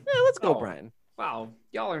Brian. Yeah, let's go, Oh. Brian. Wow,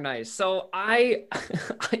 y'all are nice. So I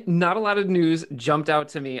not a lot of news jumped out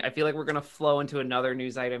to me. I feel like we're gonna flow into another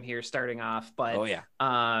news item here starting off, but Oh yeah.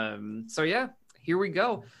 so yeah, here we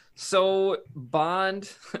go. So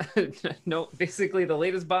Bond, no, basically the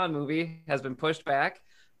latest Bond movie has been pushed back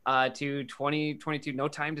to 2022, No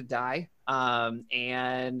Time to Die.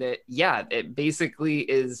 And yeah, it basically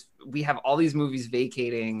is, we have all these movies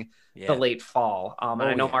vacating Yeah. the late fall. And Oh,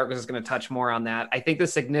 I know yeah. Marcus is going to touch more on that. I think the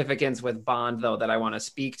significance with Bond, though, that I want to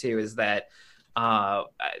speak to is that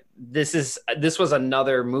this was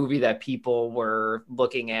another movie that people were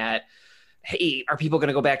looking at. Hey, are people going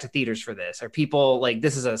to go back to theaters for this? Are people like,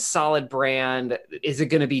 this is a solid brand? Is it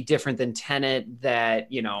going to be different than Tenet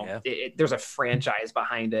that, you know, Yeah. there's a franchise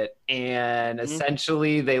behind it? And Mhm.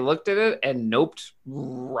 essentially they looked at it and noped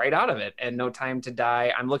right out of it. And No Time to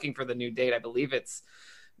Die. I'm looking for the new date. I believe it's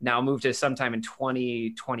now moved to sometime in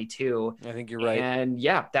 2022. I think you're right. And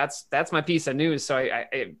yeah, that's my piece of news. So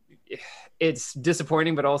it's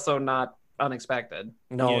disappointing, but also not unexpected.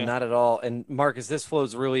 No, Yeah. not at all. And Marcus, this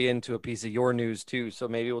flows really into a piece of your news too. So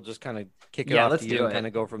maybe we'll just kind of kick it Yeah, off let's to you do and it. kind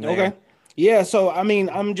of go from there. Okay. Yeah, so I mean,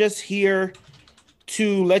 I'm just here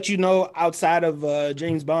to let you know, outside of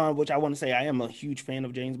James Bond, which I want to say I am a huge fan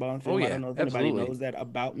of James Bond film. Oh, I yeah, don't know if anybody absolutely. knows that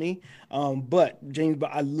about me. But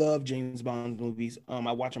I love James Bond movies. I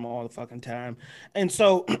watch them all the fucking time. And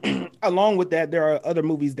so along with that, there are other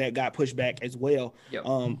movies that got pushed back as well. Yep.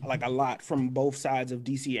 Like a lot from both sides of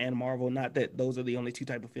DC and Marvel. Not that those are the only two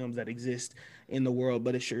type of films that exist in the world,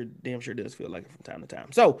 but it damn sure does feel like it from time to time.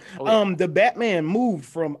 So the Batman moved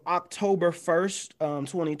from October 1st,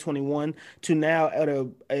 2021 to now at a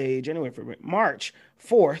March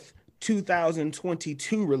 4th,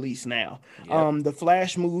 2022 release now. Yep. The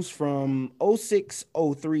Flash moves from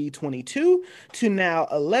 06/03/22 to now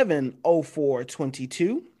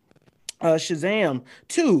 11/04/22. Shazam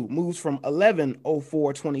 2 moves from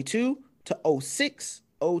 11/04/22 to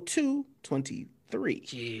 06/02/23.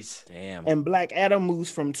 Jeez. Damn. And Black Adam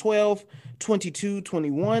moves from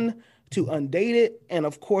 12/22/21 to Undated. And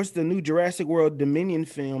of course, the new Jurassic World Dominion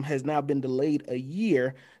film has now been delayed a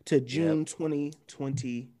year to June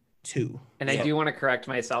 2022. And I do want to correct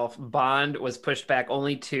myself. Bond was pushed back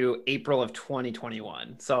only to April of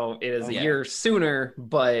 2021. So it is a Okay. year sooner,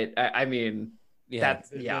 but I mean, Yeah.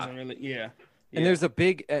 that's, It yeah. doesn't really, yeah. And there's a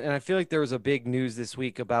big, and I feel like there was a big news this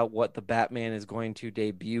week about what the Batman is going to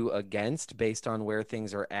debut against based on where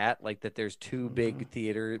things are at. Like that there's two big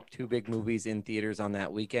movies in theaters on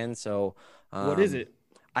that weekend. So What is it?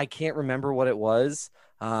 I can't remember what it was.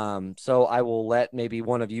 So I will let maybe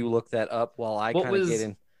one of you look that up while I What kind of was- get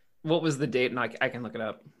in. What was the date? And I can look it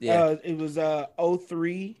up. Yeah. It was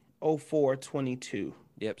 03/04/22.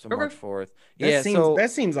 Yep. So Okay. March 4th.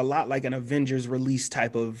 That seems a lot like an Avengers release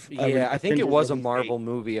type of. Yeah, I think it Avengers was a release Marvel date.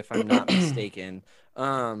 movie, if I'm not mistaken.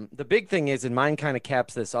 The big thing is, and mine kind of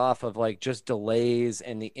caps this off of like just delays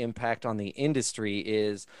and the impact on the industry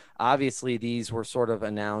is obviously these were sort of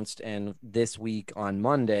announced and this week on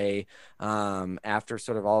Monday, after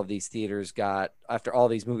sort of all of these after all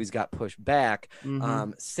these movies got pushed back,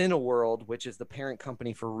 Cineworld, which is the parent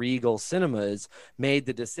company for Regal Cinemas, made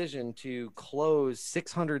the decision to close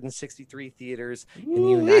 663 theaters in the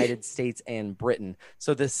United States and Britain.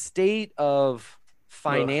 So the state of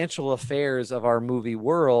financial affairs of our movie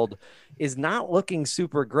world is not looking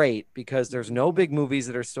super great because there's no big movies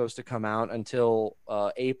that are supposed to come out until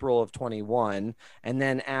April of 21. And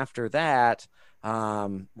then after that,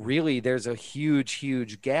 really there's a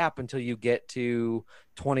huge gap until you get to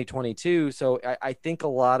 2022. So I think a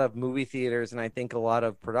lot of movie theaters and I think a lot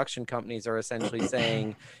of production companies are essentially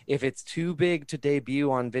saying if it's too big to debut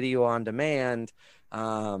on video on demand,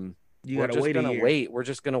 we're just going to wait. We're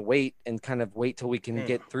just going to wait and kind of wait till we can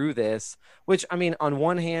get through this, which, I mean, on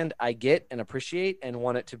one hand, I get and appreciate and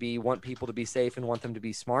want people to be safe and want them to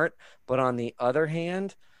be smart. But on the other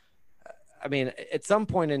hand, I mean, at some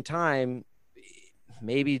point in time,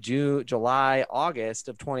 maybe June, July, August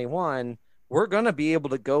of 21, we're going to be able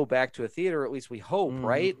to go back to a theater. At least we hope,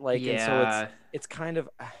 right? Like, and so it's kind of,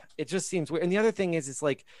 it just seems weird. And the other thing is, it's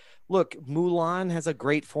like, look, Mulan has a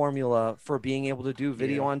great formula for being able to do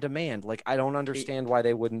video on demand. Like, I don't understand why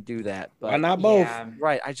they wouldn't do that. But why not both?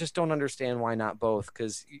 Right. I just don't understand why not both,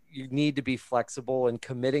 because you need to be flexible, and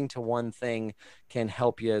committing to one thing can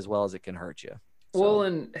help you as well as it can hurt you. So. Well,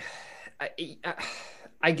 and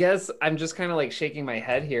I guess I'm just kind of like shaking my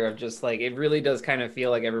head here of just like, it really does kind of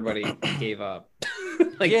feel like everybody gave up.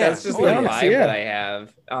 That's just the vibe that I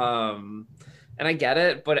have. And I get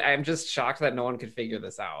it, but I'm just shocked that no one could figure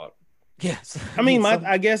this out. Yes. I mean,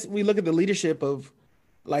 I guess we look at the leadership of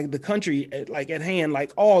like the country, like at hand,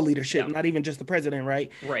 like all leadership, not even just the president,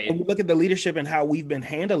 right? Right. And we look at the leadership and how we've been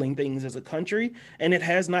handling things as a country, and it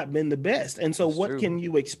has not been the best. And so what can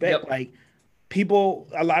you expect? Like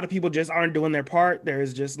a lot of people just aren't doing their part.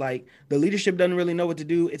 There's just like the leadership doesn't really know what to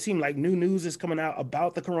do. It seemed like new news is coming out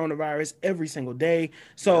about the coronavirus every single day.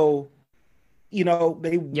 So, you know,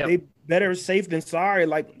 they better safe than sorry.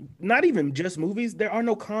 Like, not even just movies. There are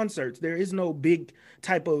no concerts. There is no big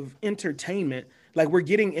type of entertainment. Like, we're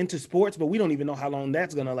getting into sports, but we don't even know how long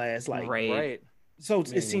that's gonna last. Like, right. So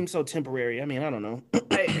it seems so temporary. I mean, I don't know.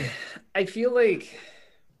 I feel like,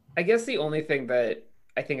 I guess the only thing that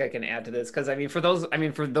I think I can add to this, because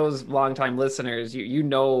for those longtime listeners, you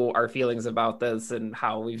know our feelings about this and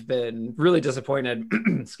how we've been really disappointed.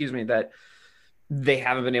 Excuse me, that they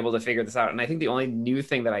haven't been able to figure this out. And I think the only new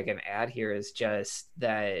thing that I can add here is just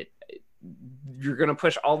that you're going to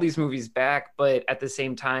push all these movies back, but at the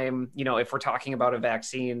same time, you know, if we're talking about a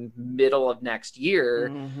vaccine middle of next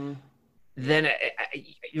year, then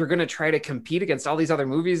you're going to try to compete against all these other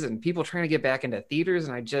movies and people trying to get back into theaters.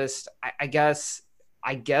 And I guess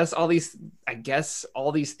all these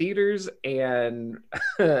theaters and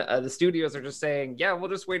the studios are just saying, yeah, we'll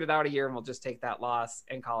just wait it out a year and we'll just take that loss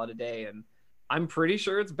and call it a day. And I'm pretty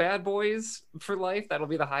sure it's Bad Boys for Life. That'll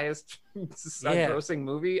be the highest grossing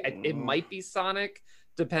movie. It might be Sonic,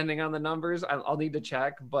 depending on the numbers. I'll need to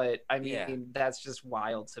check, but I mean, that's just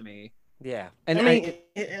wild to me. Yeah. And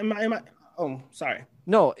am I oh, sorry.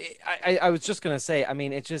 No, I was just going to say, I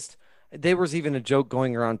mean, it just, there was even a joke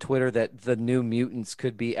going around Twitter that the New Mutants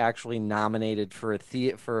could be actually nominated for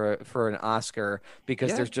for an Oscar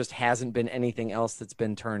because there just hasn't been anything else that's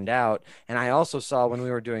been turned out. And I also saw when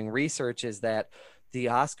we were doing research is that the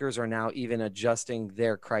Oscars are now even adjusting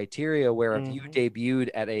their criteria where if you debuted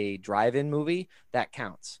at a drive-in movie, that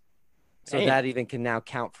counts. So that even can now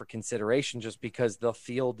count for consideration just because the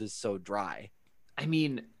field is so dry. I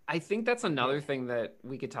mean, I think that's another thing that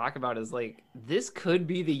we could talk about is like, this could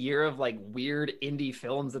be the year of like weird indie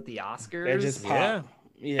films at the Oscars. They just pop.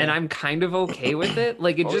 Yeah. And I'm kind of okay with it.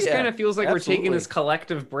 Like, it kind of feels like we're taking this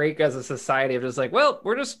collective break as a society of just like, well,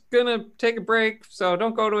 we're just going to take a break. So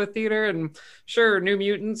don't go to a theater. And sure, New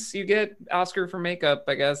Mutants, you get Oscar for makeup,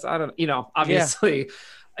 I guess. I don't, obviously,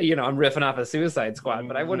 I'm riffing off a Suicide Squad,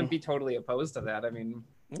 but I wouldn't be totally opposed to that. I mean,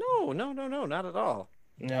 no, not at all.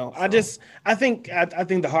 No, so. I think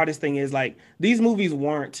the hardest thing is like these movies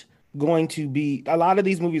weren't going to be, a lot of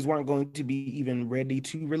these movies weren't going to be even ready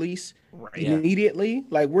to release immediately.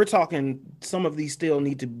 Like we're talking, some of these still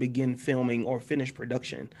need to begin filming or finish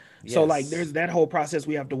production. Yes. So like there's that whole process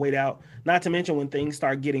we have to wait out, not to mention when things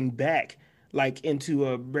start getting back like into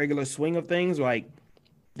a regular swing of things, like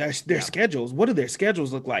their schedules. What do their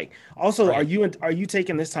schedules look like? Also, are you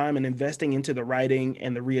taking this time and investing into the writing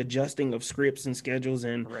and the readjusting of scripts and schedules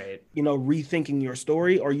and rethinking your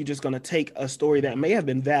story? Or are you just going to take a story that may have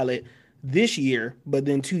been valid this year, but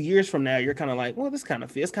then 2 years from now, you're kind of like, well, this kind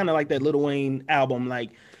of fits. It's kind of like that Lil Wayne album,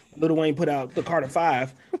 like Lil Wayne put out the Carter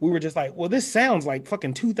Five. We were just like, well, this sounds like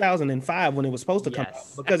fucking 2005 when it was supposed to come out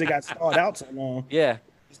because it got stalled out so long. Yeah.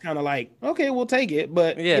 It's kind of like, okay, we'll take it,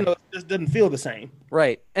 but Yeah. you know, it just doesn't feel the same.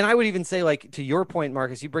 Right. And I would even say, like, to your point,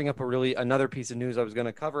 Marcus, you bring up another piece of news I was going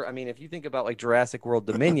to cover. I mean, if you think about like Jurassic World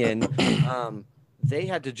Dominion, they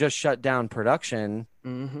had to just shut down production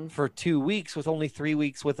for 2 weeks with only 3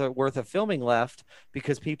 weeks worth of filming left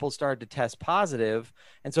because people started to test positive.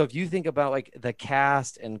 And so if you think about like the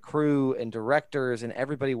cast and crew and directors and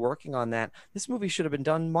everybody working on that, this movie should have been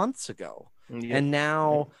done months ago. Yep. And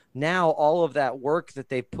now all of that work that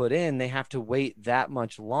they put in, they have to wait that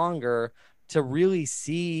much longer to really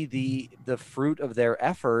see the fruit of their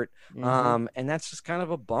effort. And that's just kind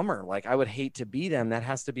of a bummer. Like, I would hate to be them. That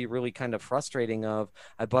has to be really kind of frustrating of,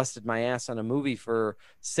 I busted my ass on a movie for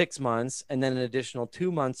 6 months and then an additional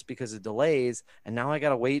 2 months because of delays. And now I got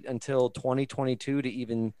to wait until 2022 to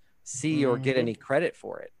even see or get any credit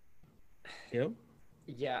for it. Yep.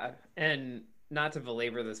 Yeah. And not to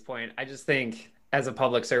belabor this point, I just think as a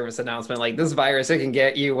public service announcement, like, this virus, it can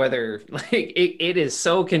get you, whether like it is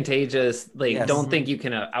so contagious. Like, don't think you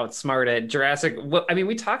can outsmart it. Jurassic, I mean,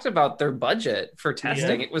 we talked about their budget for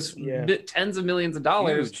testing. It was tens of millions of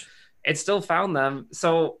dollars. Huge. It still found them.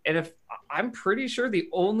 So, and if I'm pretty sure the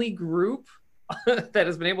only group that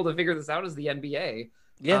has been able to figure this out is the NBA.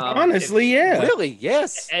 Yeah, honestly, really,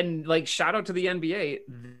 yes. And like, shout out to the NBA,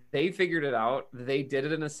 they figured it out. They did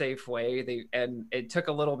it in a safe way. And it took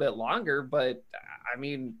a little bit longer, but I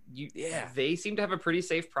mean, they seem to have a pretty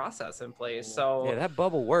safe process in place. So yeah, that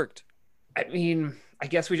bubble worked. I mean, I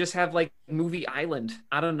guess we just have like Movie Island.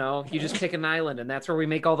 I don't know. You just pick an island, and that's where we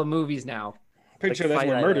make all the movies now. Pretty sure that's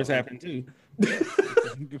where murders happen too.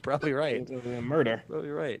 You're probably right. Murder.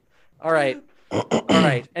 Probably right. All right. All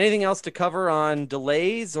right. Anything else to cover on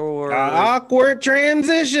delays or awkward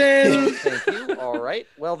transition? Thank you. All right.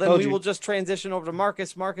 Well, then we will just transition over to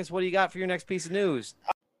Marcus. Marcus, what do you got for your next piece of news?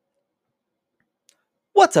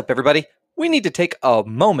 What's up, everybody? We need to take a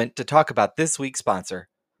moment to talk about this week's sponsor.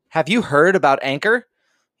 Have you heard about Anchor?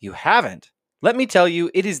 You haven't? Let me tell you,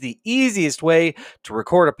 it is the easiest way to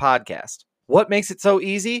record a podcast. What makes it so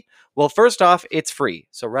easy? Well, first off, it's free.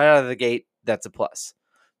 So right out of the gate, that's a plus.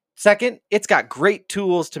 Second, it's got great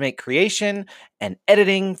tools to make creation and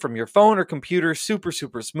editing from your phone or computer super,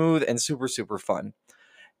 super smooth and super, super fun.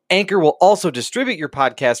 Anchor will also distribute your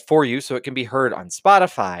podcast for you so it can be heard on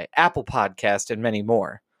Spotify, Apple Podcast, and many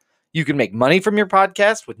more. You can make money from your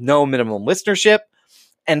podcast with no minimum listenership.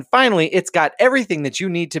 And finally, it's got everything that you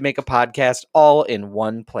need to make a podcast all in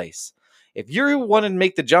one place. If you want to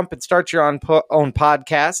make the jump and start your own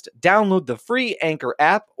podcast, download the free Anchor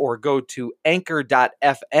app or go to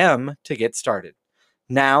anchor.fm to get started.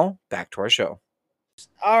 Now, back to our show.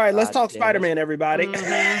 All right, let's talk Spider-Man, everybody.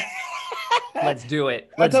 Let's do it.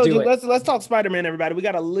 Let's talk Spider-Man, everybody. We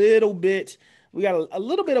got a little bit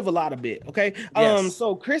of a lot of bit, okay? Yes.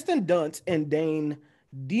 So Kristen Dunst and Dane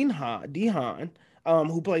DeHaan,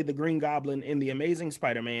 who played the Green Goblin in The Amazing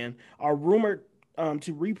Spider-Man, are rumored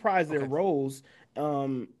to reprise their roles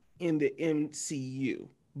in the MCU,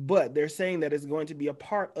 but they're saying that it's going to be a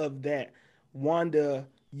part of that Wanda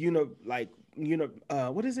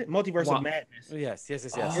what is it? Multiverse of Madness. Yes.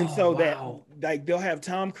 And so that like they'll have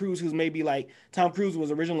Tom Cruise, who's maybe like Tom Cruise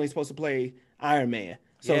was originally supposed to play Iron Man.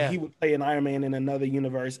 So he would play an Iron Man in another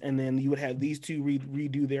universe, and then you would have these two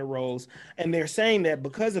redo their roles. And they're saying that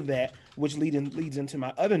because of that, which leads into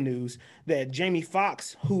my other news, that Jamie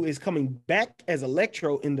Foxx, who is coming back as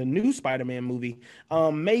Electro in the new Spider-Man movie,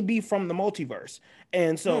 may be from the multiverse.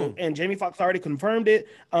 And so, and Jamie Foxx already confirmed it.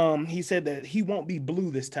 He said that he won't be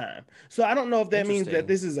blue this time. So I don't know if that means that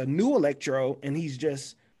this is a new Electro, and he's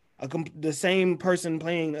just the same person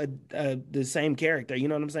playing the same character. You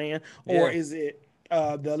know what I'm saying? Yeah. Or is it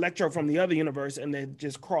the Electro from the other universe, and then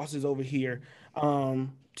just crosses over here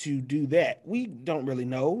to do that? We don't really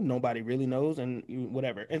know. Nobody really knows, and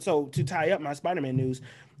whatever. And so to tie up my Spider-Man news,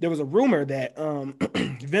 there was a rumor that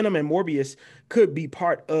Venom and Morbius could be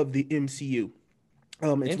part of the MCU.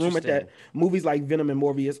 It's rumored that movies like Venom and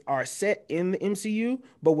Morbius are set in the MCU,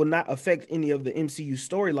 but will not affect any of the MCU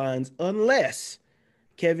storylines unless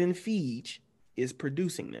Kevin Feige is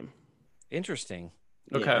producing them. Interesting.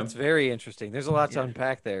 Okay. It's very interesting. There's a lot to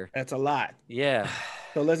unpack there. That's a lot. Yeah.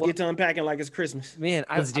 So let's get to unpacking like it's Christmas. Man,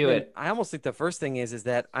 let's do it. I almost think the first thing is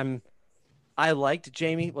that I liked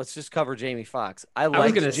Jamie. Let's just cover Jamie Foxx. I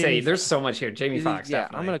was going to say, there's so much here. Jamie Foxx. Yeah,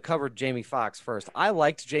 I'm going to cover Jamie Foxx first. I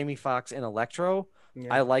liked Jamie Foxx in Electro.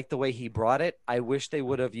 Yeah. I liked the way he brought it. I wish they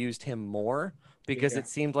would have used him more, because Yeah. it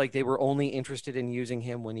seemed like they were only interested in using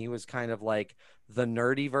him when he was kind of like the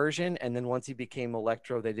nerdy version, and then once he became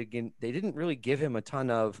Electro, they didn't really give him a ton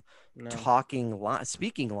of No.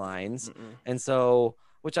 speaking lines, Mm-mm. and so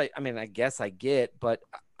which I mean I guess I get, but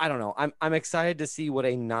I don't know. I'm excited to see what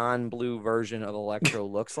a non-blue version of Electro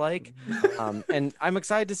looks like, and I'm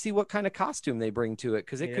excited to see what kind of costume they bring to it,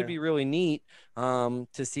 because it Yeah. could be really neat to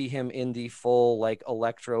see him in the full like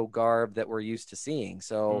Electro garb that we're used to seeing.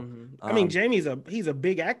 So I mean, Jamie's he's a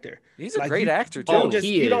big actor. he's a Like, great you actor too. Oh,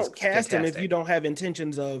 he you is don't cast him if fantastic. you don't have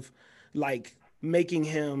intentions of like making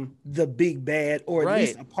him the big bad or at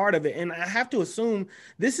least Right. a part of it. And I have to assume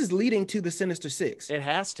this is leading to the Sinister Six. It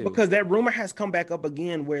has to. Because that rumor has come back up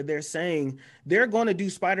again where they're saying they're going to do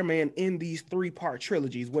Spider-Man in these 3-part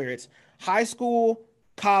trilogies where it's high school,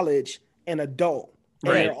 college, and adult.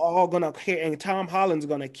 And Right. they're all gonna carry, and Tom Holland's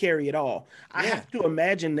gonna carry it all. I Yeah. have to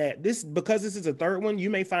imagine that because this is a third one, you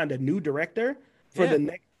may find a new director for Yeah. the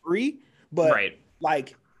next 3, but Right.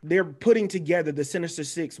 like they're putting together the Sinister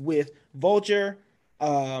Six with Vulture,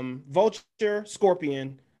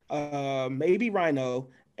 Scorpion, maybe Rhino,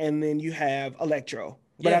 and then you have Electro.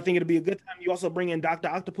 But Yeah. I think it'll be a good time. You also bring in Dr.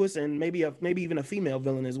 Octopus and maybe even a female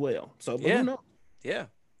villain as well. So, but Yeah. who knows? Yeah,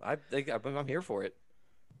 I think I'm here for it.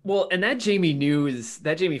 Well, and that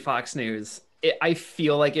Jamie Foxx news, I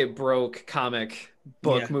feel like it broke comic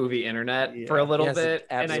book Yeah. movie internet Yeah. for a little Yes, it bit.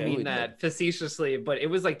 And I absolutely mean that facetiously, but it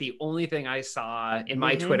was like the only thing I saw in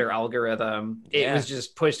my Mhm. Twitter algorithm. It Yeah. was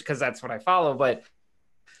just pushed because that's what I follow. But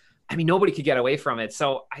I mean, nobody could get away from it.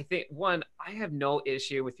 So I think I have no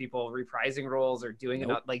issue with people reprising roles or doing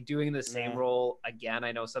Nope. doing the same No. role again.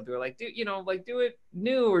 I know some people are like, do it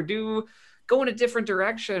new or go in a different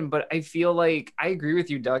direction. But I feel like I agree with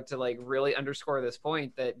you, Doug, to like really underscore this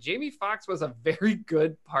point that Jamie Foxx was a very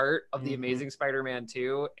good part of the Mhm. Amazing Spider-Man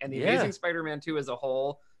 2, and the Yeah. Amazing Spider-Man 2 as a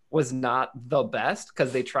whole was not the best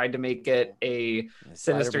because they tried to make it a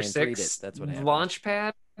Sinister Spider-Man 3'd Six it. That's what happened. launch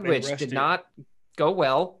pad, They which rushed did it. not go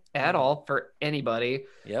well at Mhm. all for anybody,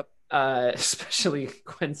 Yep. especially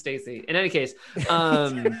Gwen Stacy. In any case,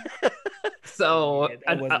 so Yeah,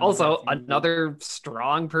 that wasn't also the best movie. another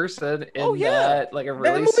strong person in Oh, yeah. that, like a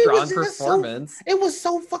really movie strong was just performance. It was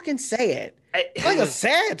so fucking sad. Like a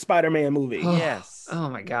sad Spider-Man movie. Yes. Oh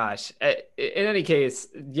my gosh. In any case,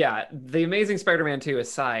 yeah, the Amazing Spider-Man 2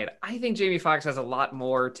 aside, I think Jamie Foxx has a lot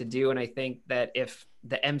more to do, and I think that if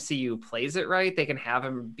the MCU plays it right, they can have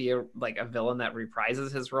him be a villain that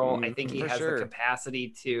reprises his role. I think he For has sure. the capacity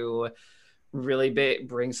to really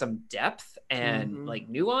bring some depth and Mhm. like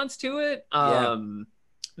nuance to it. Yeah.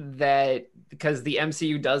 That because the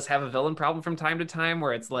MCU does have a villain problem from time to time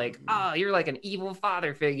where it's like, Mhm. oh, you're like an evil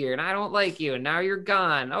father figure and I don't like you and now you're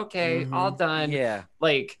gone. Okay, Mhm. all done. Yeah.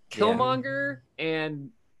 Like Yeah. Killmonger and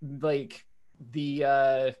like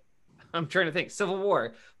the I'm trying to think, Civil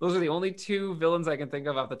War. Those are the only 2 villains I can think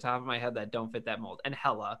of off the top of my head that don't fit that mold. And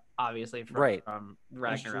Hela, obviously from Right.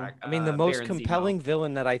 Ragnarok. I mean, the most Baron Zemo. compelling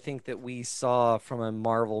villain that I think that we saw from a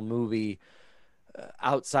Marvel movie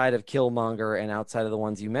outside of Killmonger and outside of the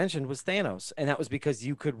ones you mentioned was Thanos, and that was because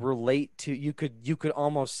you could relate to you could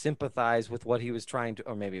almost sympathize with what he was trying to,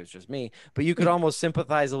 or maybe it was just me, but you could almost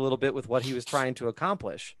sympathize a little bit with what he was trying to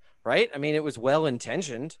accomplish. Right? I mean, it was well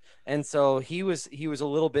intentioned, and so he was a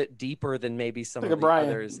little bit deeper than maybe some Look of at the Brian.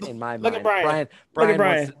 others in my Look mind. at Brian. Look at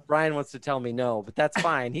Brian. Brian wants to tell me no, but that's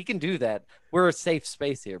fine. He can do that. We're a safe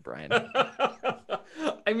space here, Brian.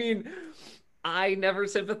 I mean, I never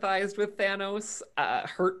sympathized with Thanos.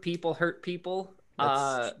 Hurt people.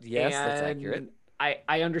 Yes, that's and accurate.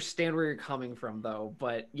 I understand where you're coming from, though.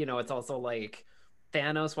 But, it's also like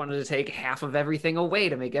Thanos wanted to take half of everything away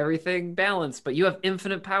to make everything balanced. But you have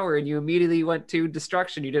infinite power and you immediately went to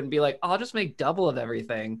destruction. You didn't be like, I'll just make double of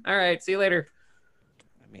everything. All right, see you later.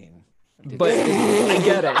 I mean, But I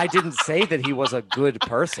get it. I didn't say that he was a good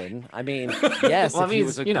person. I mean, yes, Well, I if he mean,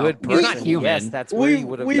 was a you know, good he's person, not human. yes, that's where he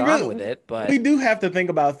would have gone really- with it. But We do have to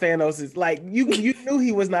think about Thanos. Is like you knew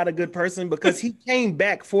he was not a good person because he came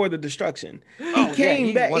back for the destruction. He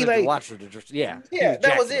came back. He wanted to like watch the yeah, he yeah,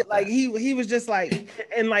 that was jacked it. about Like that. he was just like,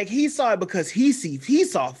 and like he saw it because he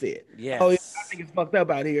saw fit. Yes. Oh, I think it's fucked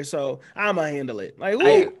up out here, so I'ma handle it. Like,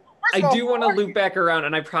 ooh, I first of do all, want to loop back around,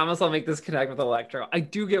 and I promise I'll make this connect with Electro. I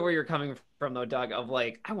do get where you're coming from, though, Doug, of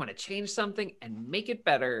like, I want to change something and make it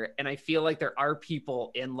better. And I feel like there are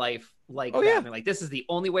people in life like Oh, that. yeah. And they're like, this is the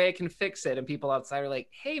only way I can fix it. And people outside are like,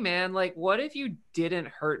 hey, man, like, what if you didn't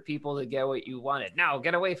hurt people to get what you wanted? Now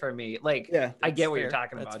get away from me. Like, Yeah, I get that's what you're fair.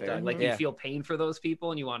 talking That's about, fair. Doug. Like, Yeah. you feel pain for those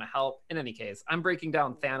people and you want to help. In any case, I'm breaking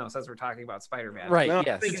down Thanos as we're talking about Spider-Man. Right. No,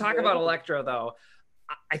 Yes. To talk about Electro, though,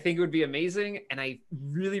 I think it would be amazing, and I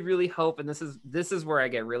really, really hope. And this is where I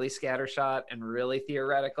get really scattershot and really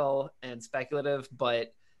theoretical and speculative,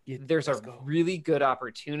 but there's a really good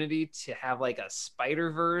opportunity to have like a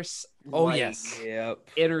Spider-Verse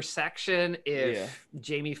intersection if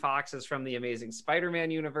Jamie Foxx is from the Amazing Spider-Man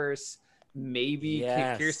universe. Maybe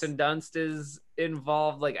Kirsten Dunst is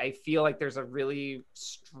involved. Like, I feel like there's a really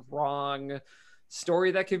strong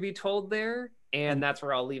story that could be told there, and that's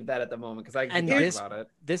where I'll leave that at the moment because I can talk about it.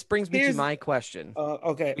 This brings me to my question.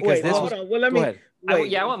 Okay, because hold on. Well, let me. Go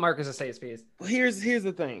ahead. I want Marcus to say his piece. Here's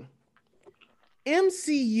the thing.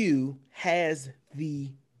 MCU has the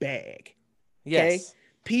bag. Okay? Yes.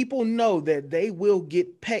 People know that they will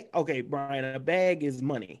get paid. Okay, Brian, a bag is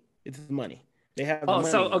money. It's money. They have the money.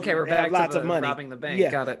 So okay, we're back lots to of money. robbing the bank. Yeah.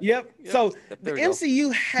 Got it. Yep. So the There we go.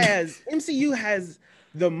 MCU has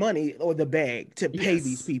the money or the bag to pay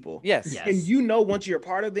these people. Yes. Yes. And you know, once you're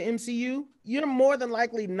part of the MCU, you're more than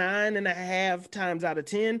likely 9.5 times out of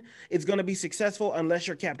 10, it's going to be successful unless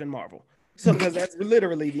you're Captain Marvel. So because that's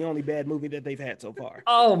literally the only bad movie that they've had so far.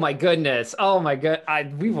 Oh my goodness. Oh my god.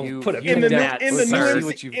 We will put a In the pin in that. new sir.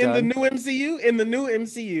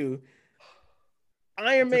 MCU,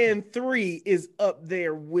 Iron Man 3 is up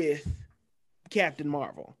there with Captain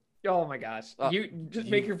Marvel. Oh my gosh. You just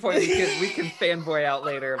make your point. We can fanboy out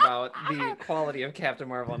later about the quality of Captain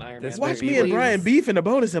Marvel and Iron Man. Watch me and Brian beef in a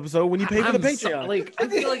bonus episode when you pay for the I'm Patreon. I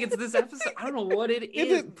feel like it's this episode. I don't know what it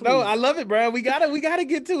is. No, I love it, Brian. We gotta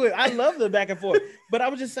get to it. I love the back and forth. But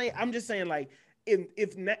I'm just saying, like,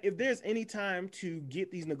 if there's any time to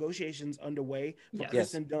get these negotiations underway for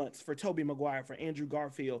Kristen Dunst, for Tobey Maguire, for Andrew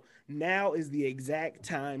Garfield, now is the exact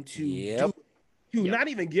time to not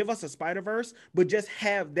even give us a Spider-Verse, but just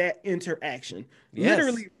have that interaction.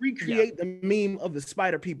 Literally recreate the meme of the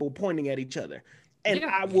spider people pointing at each other. And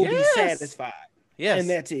I will be satisfied. Yes. And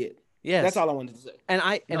that's it. Yes. That's all I wanted to say. And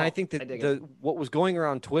I think that what was going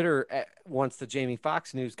around Twitter once the Jamie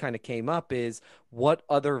Foxx news kind of came up is what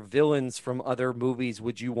other villains from other movies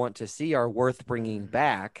would you want to see are worth bringing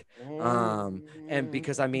back? And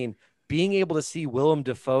because, I mean, being able to see Willem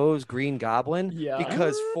Dafoe's Green Goblin,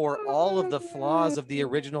 because for all of the flaws of the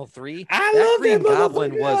original three, that Green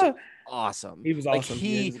Goblin was awesome. He was awesome.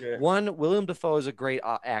 Willem Dafoe is a great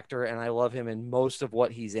actor, and I love him in most of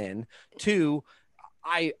what he's in. Two,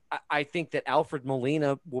 I think that Alfred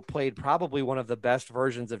Molina played probably one of the best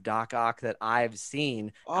versions of Doc Ock that I've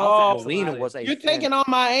seen. Alfred Molina was a. You're taking all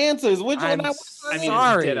my answers. Which one? I'm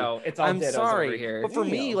sorry. It's all dittos sorry. over here. But for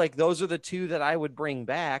me, like, those are the two that I would bring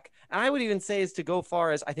back. And I would even say is to go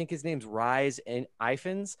far as I think his name's Rise and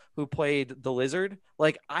Ifans, who played the Lizard.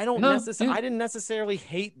 Like, I didn't necessarily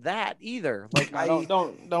hate that either. Like,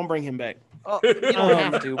 don't bring him back. You don't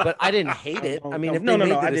have to, but I didn't hate it. I mean, if they made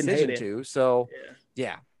the decision to, so.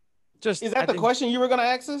 Yeah. Just is that the question you were going to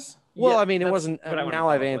ask us? Well, I mean, it wasn't. Now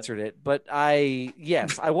I've answered it, but I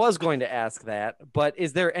was going to ask that. But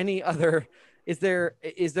is there any other? Is there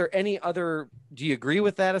any other? Do you agree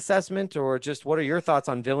with that assessment, or just what are your thoughts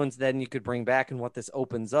on villains? Then you could bring back and what this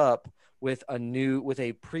opens up with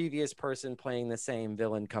a previous person playing the same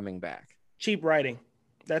villain coming back. Cheap writing.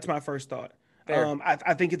 That's my first thought.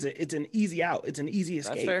 I think it's an easy out. It's an easy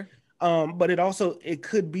escape. That's fair. But it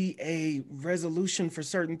could be a resolution for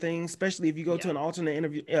certain things, especially if you go to an alternate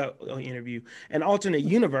an alternate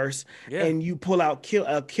universe, and you pull out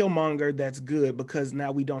Killmonger. That's good because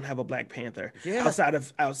now we don't have a Black Panther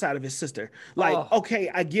outside of his sister. Like, okay,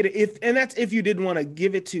 I get it. That's if you didn't want to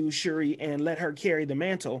give it to Shuri and let her carry the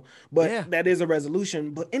mantle, but that is a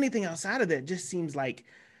resolution. But anything outside of that just seems like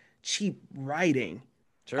cheap writing.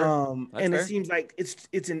 Sure. And fair. It seems like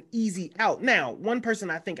it's an easy out. Now, one person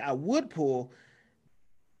I think I would pull,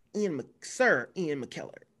 Ian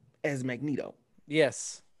McKellen as Magneto.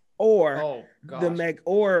 Yes. Or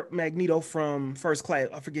Magneto from First Class.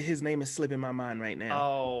 I forget his name is slipping my mind right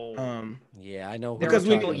now. Yeah, I know. Because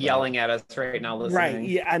people yelling at us right now listening. Right.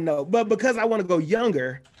 Yeah, I know. But because I want to go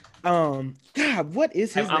younger, God, what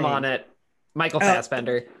is his name? I'm on it. Michael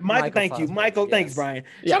Fassbender. Thank you. Michael, thanks, Brian.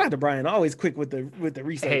 Shout out to Brian. Always quick with the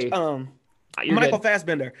research. Hey, Michael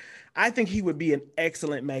Fassbender. I think he would be an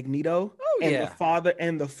excellent Magneto the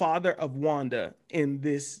father of Wanda in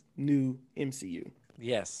this new MCU.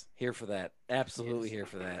 Yes, here for that. Absolutely here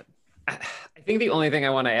for that. I think the only thing I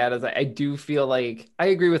want to add is I do feel like I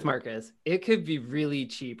agree with Marcus. It could be really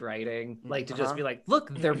cheap writing, like to just be like,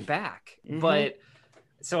 look, they're back. But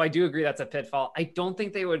so I do agree that's a pitfall. I don't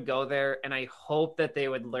think they would go there, and I hope that they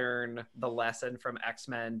would learn the lesson from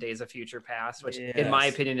X-Men Days of Future Past, which in my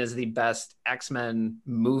opinion is the best X-Men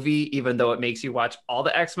movie, even though it makes you watch all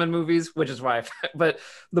the X-Men movies, which is why but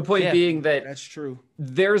the point being that that's true.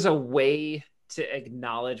 There's a way to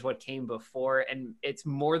acknowledge what came before, and it's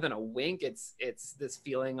more than a wink. It's this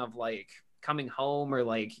feeling of like coming home, or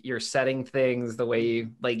like you're setting things the way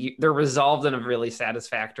you like they're resolved in a really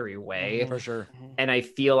satisfactory way. For sure. And I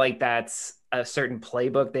feel like that's a certain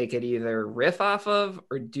playbook they could either riff off of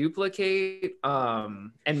or duplicate,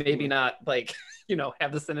 and maybe not like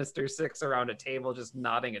have the Sinister Six around a table just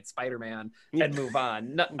nodding at Spider-Man and move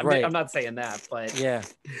on. Right. I'm not saying that, but Yeah.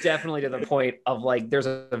 definitely to the point of like there's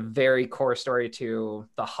a very core story to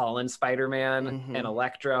the Holland Spider-Man and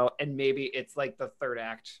Electro, and maybe it's like the third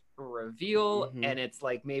act reveal, and it's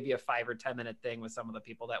like maybe a 5 or 10 minute thing with some of the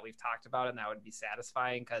people that we've talked about, and that would be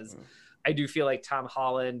satisfying, because I do feel like Tom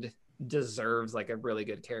Holland deserves like a really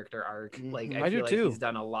good character arc. Like I feel like he's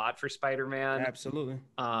done a lot for Spider-Man. Absolutely.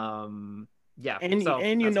 Yeah, and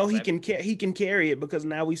so he can carry it, because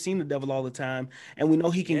now we've seen the Devil all the time, and we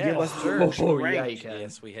know he can give us the emotional range.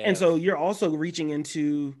 Yes, we have. And so you're also reaching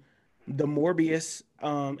into the Morbius,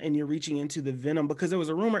 and you're reaching into the Venom, because there was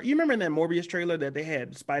a rumor. You remember in that Morbius trailer that they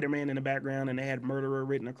had Spider-Man in the background and they had murderer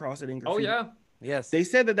written across it in graffiti? Oh yeah. Yes. They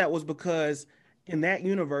said that was because in that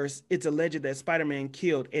universe, it's alleged that Spider-Man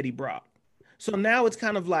killed Eddie Brock. So now it's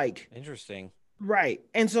kind of like interesting. Right.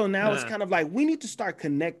 And so now it's kind of like we need to start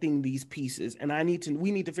connecting these pieces, and we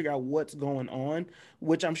need to figure out what's going on,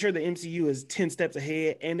 which I'm sure the MCU is 10 steps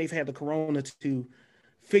ahead, and they've had the corona to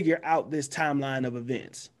figure out this timeline of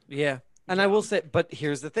events. Yeah. And I will say, but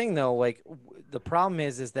here's the thing though, like the problem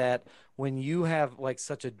is that when you have like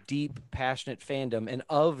such a deep, passionate fandom, and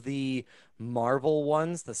of the Marvel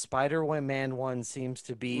ones, the Spider-Man one seems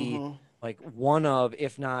to be like one of,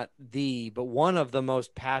 if not but one of the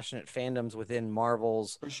most passionate fandoms within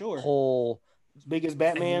Marvel's whole biggest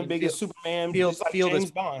Batman, biggest Superman, James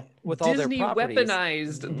Bond. With all Disney their properties.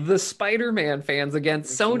 weaponized the Spider-Man fans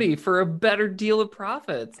against Sony for a better deal of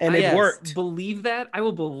profits, and it worked. Believe that? I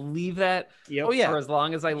will believe that. Yep. Oh yeah, for as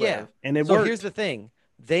long as I live. Yeah. And it so worked. Here's the thing: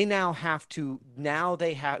 they now have to.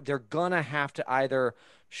 They're gonna have to either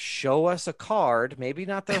show us a card, maybe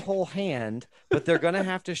not their whole hand, but they're gonna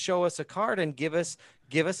have to show us a card and give us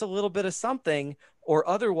a little bit of something, or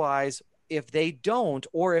otherwise, if they don't,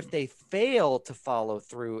 or if they fail to follow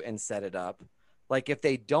through and set it up, like if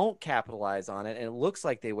they don't capitalize on it and it looks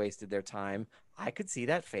like they wasted their time, I could see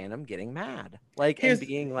that fandom getting mad, like, and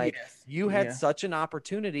being like, you had such an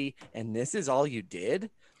opportunity and this is all you did.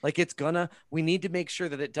 Like we need to make sure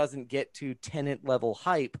that it doesn't get to Tenet level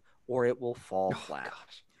hype, or it will fall flat.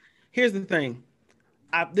 Gosh. Here's the thing.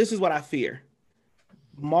 This is what I fear.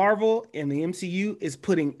 Marvel and the MCU is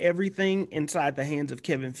putting everything inside the hands of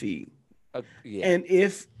Kevin Feige. And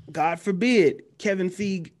if, God forbid, Kevin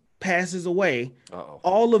Feige passes away,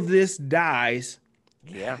 all of this dies.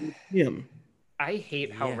 Yeah. Him. I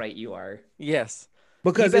hate how right you are. Yes.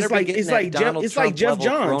 Because it's like Jeff Johns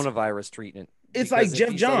coronavirus treatment. It's like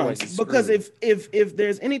Jeff Johns, because if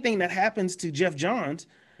there's anything that happens to Jeff Johns,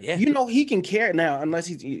 he can carry now, unless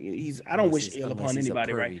he's I don't wish ill upon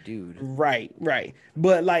anybody, right? Dude. Right.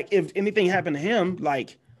 But like if anything happened to him,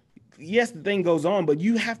 like yes, the thing goes on, but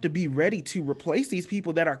you have to be ready to replace these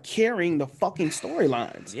people that are carrying the fucking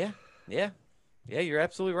storylines. Yeah, you're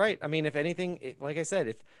absolutely right. I mean, if anything, like I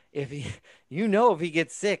said, if he, if he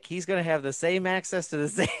gets sick, he's gonna have the same access to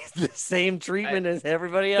the same treatment as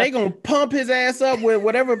everybody else. They gonna pump his ass up with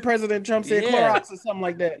whatever President Trump said, Clorox or something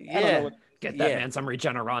like that. I don't know what. Get that man some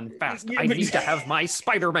Regeneron fast. I need to have my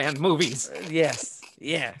Spider-Man movies. Yes.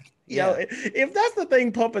 Yeah. Yo, if that's the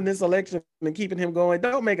thing pumping this election and keeping him going,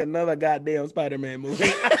 don't make another goddamn Spider-Man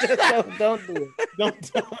movie. Don't do it. Don't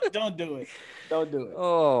do it. Don't do it.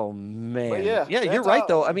 Oh man. But you're right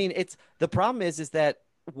though. I mean, the problem is that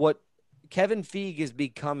what Kevin Feige is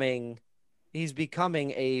becoming, he's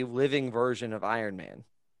becoming a living version of Iron Man.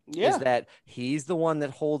 Is that he's the one that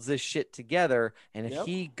holds this shit together, and if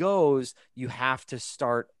he goes, you have to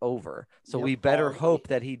start over. So we better hope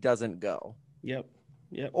that he doesn't go.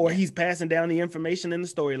 Or he's passing down the information in the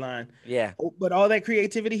storyline. Yeah. But all that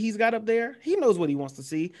creativity he's got up there, he knows what he wants to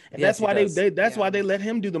see. And that's why why they let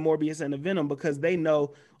him do the Morbius and the Venom, because they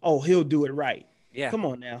know, he'll do it right. Yeah. Come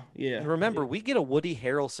on now. Yeah. And remember, we get a Woody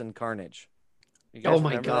Harrelson Carnage. Oh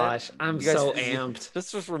my gosh. I'm so amped.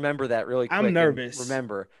 Just remember that really quick. I'm nervous.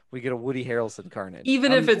 Remember, we get a Woody Harrelson Carnage.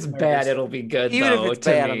 Even if it's bad, it'll be good. Even if it's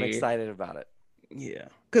bad, I'm excited about it. Yeah.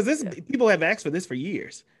 Because people have asked for this for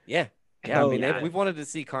years. Yeah. Yeah, I mean, we've wanted to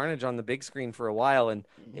see Carnage on the big screen for a while, and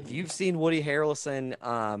if you've seen Woody Harrelson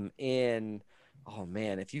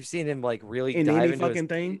if you've seen him like really dive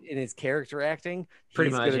into his character acting,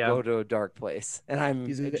 he's gonna go to a dark place, and I'm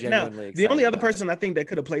genuinely excited. The only other person I think that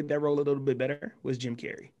could have played that role a little bit better was Jim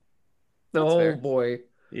Carrey. Oh boy,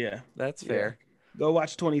 yeah, that's fair. Go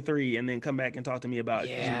watch 23 and then come back and talk to me about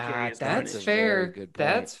Jim Yeah, Carrey as that's Carnage. a fair. very good point.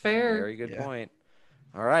 That's fair. Very good Yeah. point.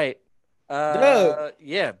 All right. Doug.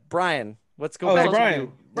 Yeah, Brian, let's go Oh, back hey, to Brian. you.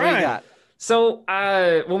 What do you Brian. got? So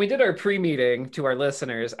when we did our pre-meeting to our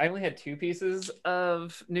listeners, I only had 2 pieces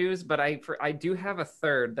of news, but I do have a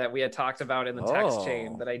third that we had talked about in the text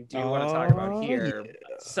chain that I do want to talk about here. yeah.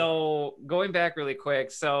 So going back really quick,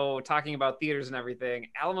 so talking about theaters and everything,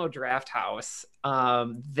 Alamo Draft House,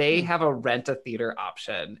 they have a rent a theater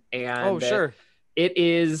option, and Oh, sure. it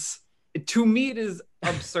is, to me, it is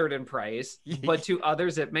absurd in price, but to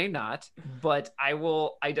others it may not. But I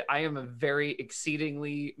am a very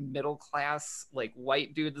exceedingly middle class, like,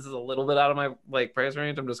 white dude. This is a little bit out of my, like, price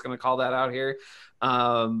range. I'm just going to call that out here.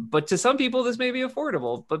 But to some people this may be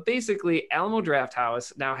affordable. But basically, Alamo Draft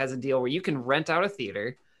House now has a deal where you can rent out a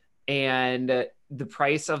theater, and the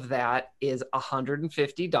price of that is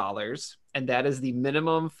 $150, and that is the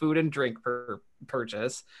minimum food and drink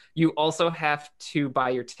purchase. You also have to buy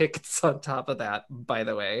your tickets on top of that, by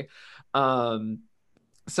the way.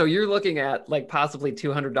 So you're looking at, like, possibly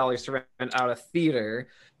 $200 to rent out a theater,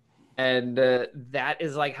 and that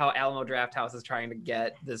is, like, how Alamo Draft House is trying to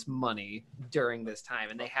get this money during this time.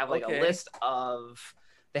 And they have, like, a list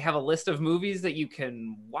of movies that you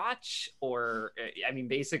can watch, or I mean,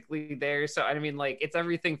 basically there. So I mean, like, it's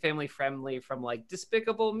everything family friendly, from, like,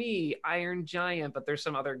 Despicable Me, Iron Giant, but there's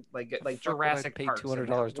some other, like Jurassic Pay Park,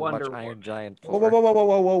 $200 to watch Iron Giant. Whoa, whoa, whoa, whoa,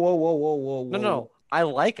 whoa, whoa, whoa, whoa, whoa, whoa, whoa. No. I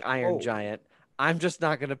like Iron Whoa. Giant. I'm just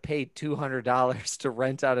not going to pay $200 to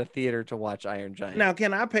rent out a theater to watch Iron Giant. Now,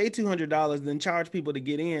 can I pay $200 then charge people to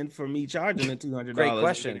get in for me charging the $200? Great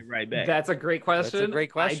question. And get it right back. That's a great question. That's a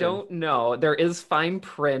great question. I don't know. There is fine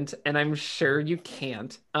print, and I'm sure you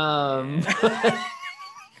can't.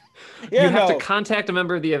 Yeah, you have to contact a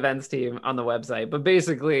member of the events team on the website. But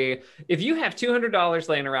basically, if you have $200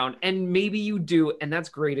 laying around, and maybe you do, and that's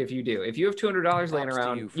great if you do. If you have $200 laying Props to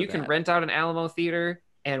around, you for you can that. rent out an Alamo theater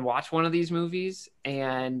and watch one of these movies,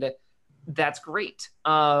 and that's great.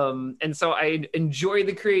 And so I enjoy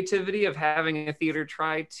the creativity of having a theater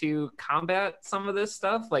try to combat some of this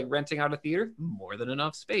stuff, like renting out a theater, more than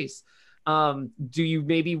enough space. Do you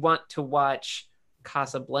maybe want to watch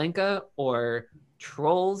Casablanca or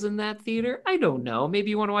Trolls in that theater? I don't know.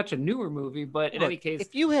 Maybe you want to watch a newer movie, but in any case,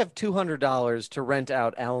 if you have $200 to rent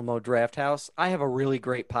out Alamo Draft House, I have a really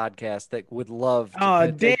great podcast that would love to Oh,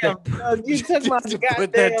 put damn. that, Doug, you took my to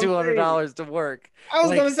put that $200 to work. I was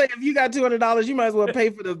Like- going to say, if you got $200, you might as well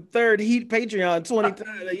pay for the third Heat Patreon 20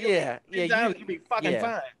 times. Yeah, You'd be fucking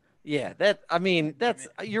yeah. fine. Yeah,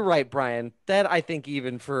 you're right, Brian. That, I think,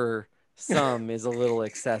 even for some is a little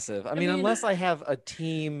excessive. I mean, unless I have a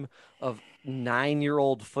team of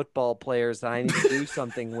 9-year-old football players that I need to do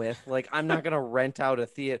something with, like, I'm not going to rent out a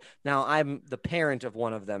theater. Now, I'm the parent of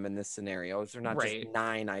one of them in this scenario. They're not Right. just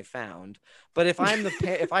 9 I found. But if I'm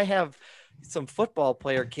if I have some football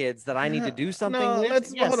player kids that I need to do something No,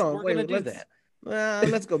 with, yes, hold on. we're Wait, going to do let's- that.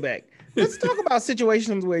 Let's go back. Let's talk about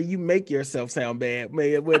situations where you make yourself sound bad,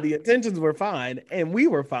 where the intentions were fine and we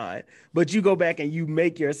were fine, but you go back and you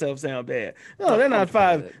make yourself sound bad. No, they're not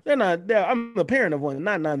five. They're not. I'm the parent of one,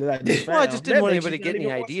 not none that I just found. Well, I just didn't That want makes you anybody sound getting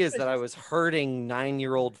even more ideas that I was hurting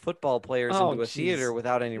 9-year-old football players Oh, into a theater jeez.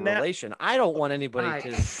 without any Now- relation. I don't want anybody I-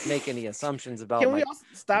 to make any assumptions about Can my we also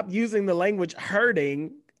stop using the language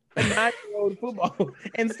hurting a 9-year-old football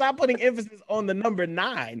and stop putting emphasis on the number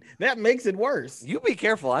 9? That makes it worse. You be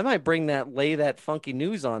careful. I might lay that funky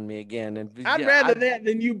news on me again. And I'd yeah, rather that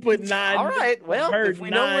than you put 9. All right. Well, heard if we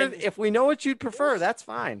know 9. if we know what you'd prefer, that's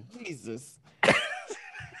fine. Jesus.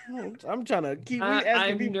 I'm trying to keep I'm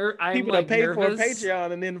asking people, I'm to like pay nervous. for a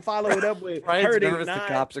Patreon and then follow it up with Brian's hurting nervous 9. the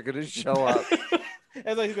cops are going to show up.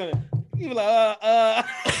 It's like he's gonna. He's like,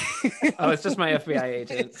 Oh, it's just my FBI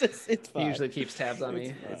agent. it's He fine. usually keeps tabs on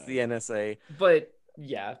me. It's the NSA. But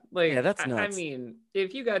yeah, like, Yeah, that's I nuts. mean,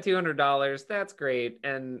 if you got $200, that's great,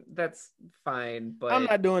 and that's fine. But I'm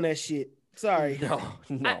not doing that shit. Sorry. No.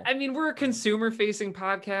 I mean, we're a consumer-facing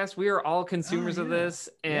podcast. We are all consumers of yeah. this,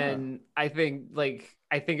 and I think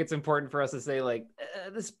it's important for us to say, like,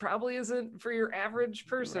 this probably isn't for your average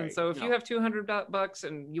person. Right. So if you No. have $200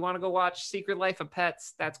 and you want to go watch Secret Life of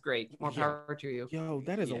Pets, that's great. More Yeah. power to you. Yo,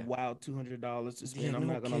 that is Yeah. a wild $200 to spend. Yeah, I'm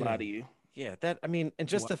no not gonna lie to kidding. you. Yeah, and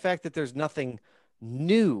just Wow. the fact that there's nothing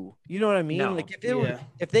new. You know what I mean? No. Like if Yeah.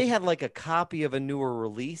 if they had like a copy of a newer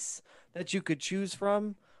release that you could choose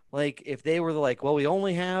from, like if they were like, well, we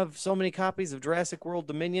only have so many copies of Jurassic World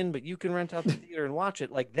Dominion, but you can rent out the theater and watch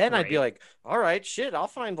it. Like then I'd be Right. like, all right, shit, I'll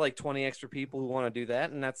find like 20 extra people who want to do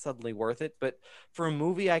that, and that's suddenly worth it. But for a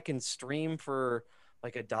movie I can stream for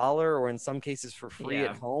like $1 or in some cases for free Yeah.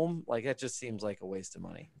 at home, like that just seems like a waste of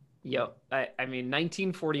money. Yep. I mean,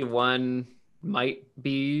 1941 might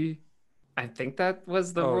be. I think that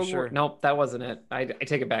was the Oh, World War. sure. Nope, that wasn't it. I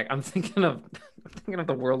take it back. I'm thinking of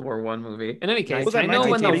the World War One movie. In any case, Was I that know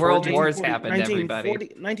when the World 1940, Wars happened, everybody.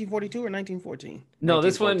 1942 or 1914? No,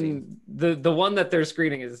 this 1914. one, the one that they're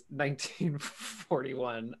screening is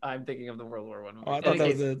 1941. I'm thinking of the World War One movie. Oh, I In thought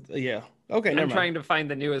any that was case, a yeah. Okay, I'm never mind. trying to find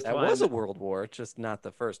the newest That one. was a world war, just not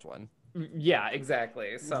the first one. Yeah,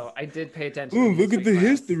 exactly. So I did pay attention. Ooh, in look at the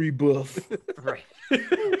history class. history buff. Right.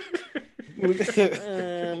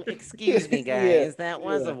 Excuse me, guys. That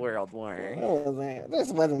was a world war. This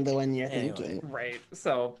wasn't the one you're Anyway. thinking. Right.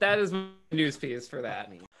 So that is my news piece for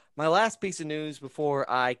that. My last piece of news before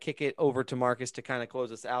I kick it over to Marcus to kind of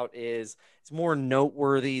close us out is it's more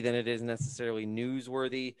noteworthy than it is necessarily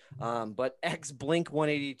newsworthy. But ex-Blink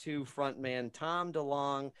 182 frontman Tom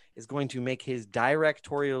DeLonge is going to make his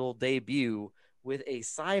directorial debut with a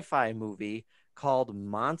sci-fi movie called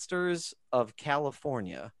Monsters of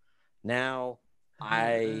California. Now,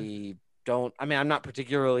 I'm not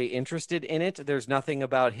particularly interested in it. There's nothing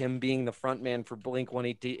about him being the frontman for Blink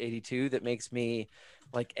 182 that makes me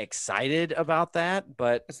like excited about that.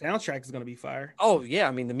 But The soundtrack is gonna be fire. oh yeah,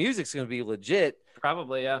 I mean the music's going to be legit.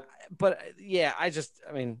 Probably, yeah. But yeah, Who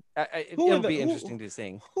are it'll the- be who- interesting to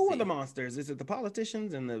see. Who are the monsters? Is it the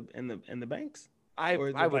politicians and the banks? I or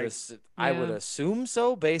is I it would like- I would Yeah. assume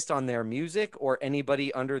so based on their music, or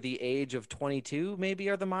anybody under the age of 22 maybe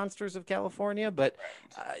are the monsters of California. But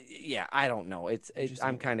yeah, I don't know. I'm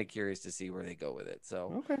Interesting. kind of curious to see where they go with it.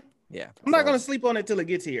 So Okay. yeah, I'm not so gonna sleep on it till it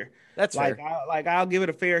gets here. That's Like fair. I'll give it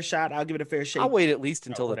a fair shot. I'll give it a fair shake. I'll wait at least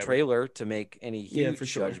until the whatever. trailer to make any huge Yeah, for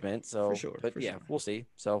sure. judgment. So, For sure, but for yeah, sure. we'll see.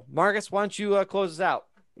 So, Marcus, why don't you close us out?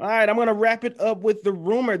 All right, I'm gonna wrap it up with the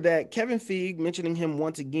rumor that Kevin Feige, mentioning him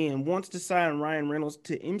once again, wants to sign Ryan Reynolds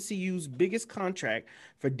to MCU's biggest contract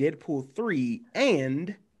for Deadpool 3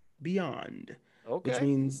 and beyond. Okay. Which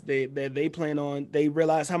means they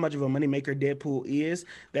realize how much of a moneymaker Deadpool is.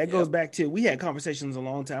 That goes back to, we had conversations a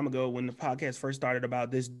long time ago when the podcast first started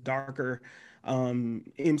about this darker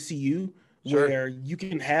MCU, Sure. where you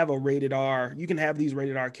can have these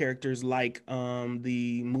rated R characters like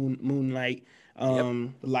the Moonlight,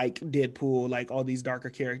 like Deadpool, like all these darker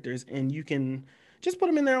characters, and you can just put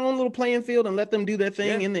them in their own little playing field and let them do their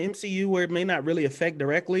thing in the MCU where it may not really affect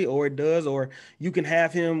directly, or it does, or you can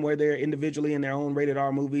have him where they're individually in their own rated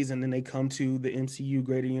R movies and then they come to the MCU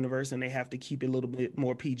greater universe and they have to keep it a little bit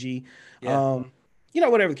more PG. Yeah.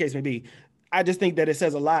 Whatever the case may be. I just think that it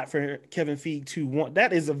says a lot for Kevin Feige to want.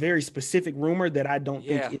 That is a very specific rumor that I don't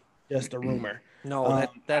think it's just a rumor. No,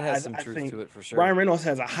 that has I- some I truth think to it for sure. Ryan Reynolds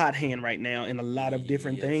has a hot hand right now in a lot of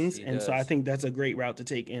different Yes, things, he and so I does. think that's a great route to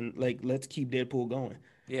take. And like, let's keep Deadpool going.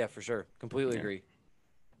 Yeah, for sure. Completely agree.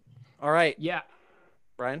 All right, Yeah.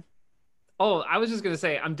 Brian. Oh, I was just gonna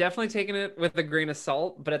say I'm definitely taking it with a grain of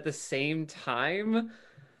salt, but at the same time,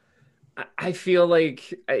 I feel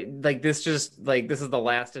like this is the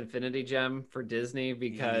last Infinity Gem for Disney,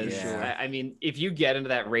 because Yeah. I mean, if you get into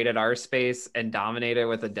that rated R space and dominate it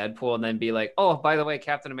with a Deadpool and then be like, oh, by the way,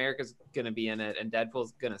 Captain America's gonna be in it and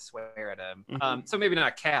Deadpool's gonna swear at him. Mhm. So maybe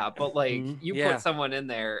not Cap, but like Mhm. you Yeah. put someone in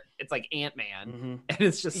there, it's like Ant-Man, Mhm. and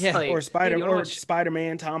it's just Yeah, like, Or hey, you wanna watch-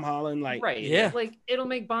 Spider-Man, Tom Holland, like right, Yeah. like it'll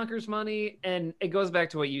make bonkers money. And it goes back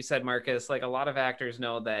to what you said, Marcus. Like, a lot of actors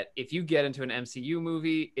know that if you get into an MCU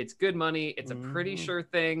movie, it's good money, it's a pretty Mhm. sure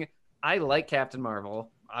thing. I like Captain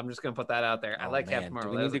Marvel. I'm just gonna put that out there. I Oh, like man. Captain Do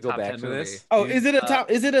Marvel. we That need was to a go top back 10 to movie. this? Oh, is it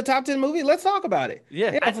a top 10 movie? Let's talk about it.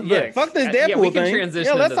 Yeah. Fuck this Deadpool yeah, we can thing.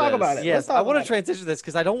 transition Let's into talk this. about it. Yes, Let's talk I want about to transition this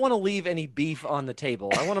because I don't want to leave any beef on the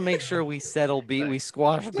table. I want to make sure we settle beef, we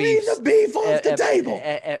squash it. Leave beef the beef off the table.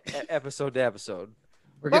 episode to episode.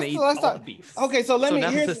 We're gonna Let's- eat let's all talk- the beef. Okay, so So now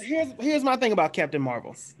here's my thing about Captain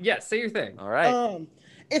Marvel. Yeah, say your thing. All right.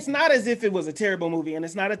 It's not as if it was a terrible movie, and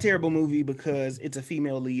it's not a terrible movie because it's a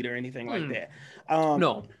female lead or anything like that.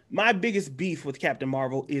 No. My biggest beef with Captain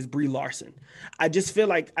Marvel is Brie Larson. I just feel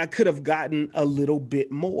like I could have gotten a little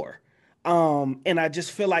bit more. And I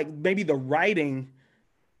just feel like maybe the writing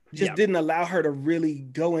just didn't allow her to really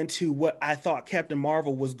go into what I thought Captain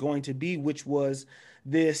Marvel was going to be, which was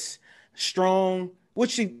this strong,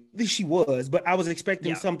 which she was, but I was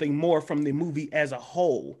expecting something more from the movie as a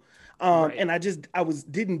whole. And I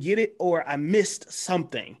didn't get it, or I missed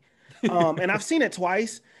something. And I've seen it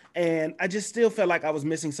twice, and I just still felt like I was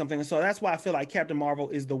missing something. And so that's why I feel like Captain Marvel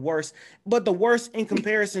is the worst, but the worst in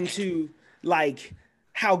comparison to like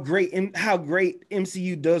how great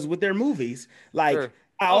MCU does with their movies. Like, Sure.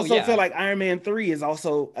 I also yeah. feel like Iron Man 3 is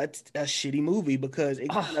also a shitty movie because it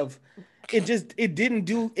kind of it didn't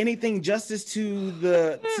do anything justice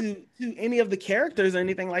to any of the characters or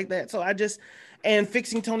anything like that. So and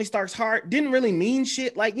fixing Tony Stark's heart didn't really mean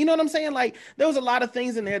shit. Like, you know what I'm saying? Like, there was a lot of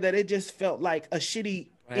things in there that it just felt like a shitty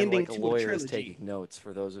ending like a to a lawyer is trilogy. taking notes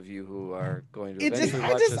for those of you who are going to It just- eventually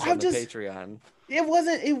I watch just- this I've on the just- Patreon.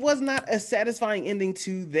 It was not a satisfying ending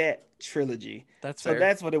to that trilogy. That's So fair.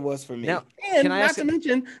 that's what it was for me. Now, and can I not ask to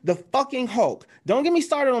mention the fucking Hulk. Don't get me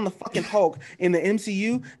started on the fucking Hulk in the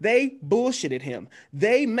MCU. They bullshitted him.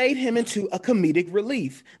 They made him into a comedic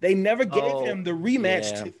relief. They never gave him the rematch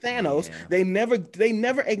yeah, to Thanos. yeah. They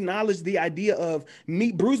never acknowledged the idea of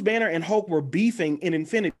Bruce Banner and Hulk were beefing in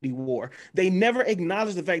Infinity War. They never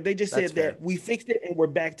acknowledged the fact. They just That's said fair. that we fixed it and we're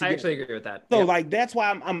back I together. actually agree with that. So Yep. like that's why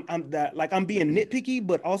I'm being nitpicky,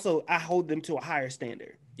 but also I hold them to a higher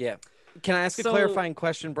standard. Yeah. Can I ask a So- clarifying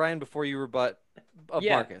question, Brian, before you rebut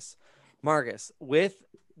Yeah. Marcus? Marcus, with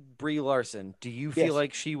Brie Larson, do you feel Yes.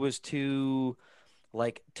 like she was too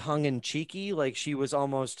like tongue in cheeky? Like she was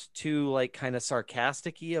almost too like kind of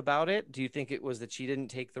sarcastic-y about it? Do you think it was that she didn't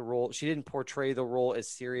take the role, she didn't portray the role as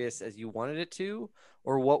serious as you wanted it to?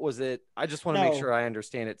 Or what was it? I just want to make No. sure I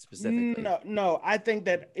understand it specifically. No, I think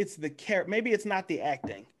that it's the maybe it's not the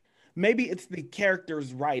acting. Maybe it's the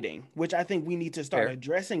character's writing, which I think we need to start Fair.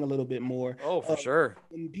 addressing a little bit more. Oh, for sure.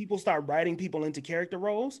 When people start writing people into character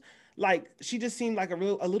roles, like she just seemed like a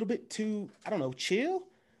little bit too, I don't know, chill.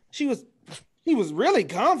 She was really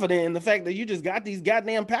confident in the fact that you just got these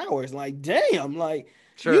goddamn powers. Like, damn, like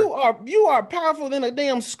Sure. you are powerful than a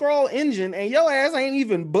damn scroll engine, and your ass ain't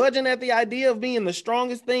even budging at the idea of being the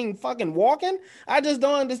strongest thing fucking walking. I just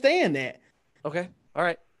don't understand that. Okay. All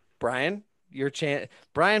right. Brian, your chance.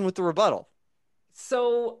 Brian with the rebuttal.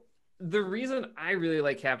 So the reason I really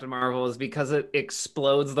like Captain Marvel is because it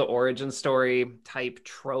explodes the origin story type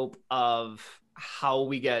trope of how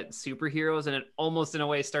we get superheroes, and it almost in a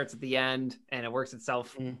way starts at the end and it works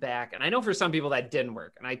itself back. And I know for some people that didn't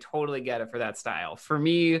work, and I totally get it for that style. For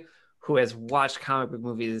me, who has watched comic book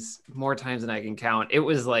movies more times than I can count, it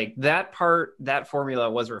was like that formula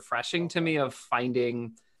was refreshing to me of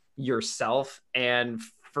finding yourself. And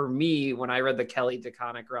for me, when I read the Kelly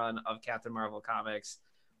DeConnick run of Captain Marvel comics,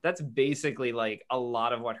 that's basically like a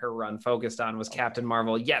lot of what her run focused on was Captain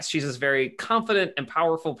Marvel. Yes, she's this very confident and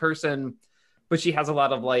powerful person, but she has a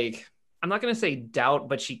lot of like, I'm not going to say doubt,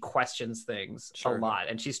 but she questions things a lot.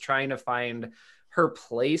 And she's trying to find her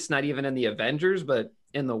place, not even in the Avengers, but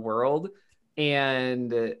in the world.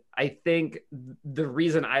 And I think the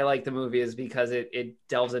reason I like the movie is because it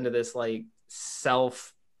delves into this like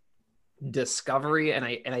self discovery. And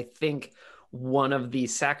I think one of the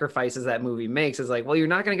sacrifices that movie makes is like, well, you're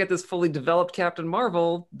not going to get this fully developed Captain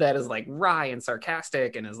Marvel that is like wry and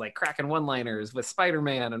sarcastic and is like cracking one-liners with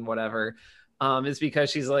Spider-Man and whatever. Is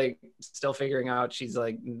because she's like still figuring out she's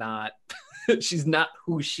like not she's not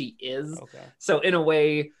who she is. Okay. So in a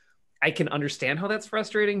way, I can understand how that's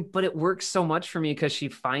frustrating, but it works so much for me because she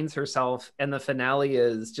finds herself, and the finale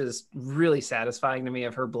is just really satisfying to me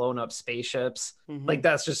of her blown up spaceships. Like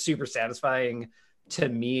that's just super satisfying to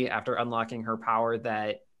me after unlocking her power.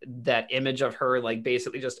 That image of her like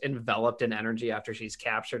basically just enveloped in energy after she's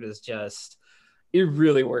captured is just, it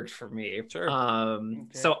really worked for me. Sure.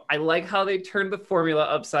 So I like how they turned the formula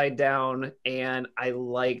upside down, and I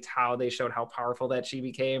liked how they showed how powerful that she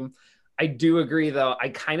became. I do agree, though. I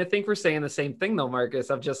kind of think we're saying the same thing, though,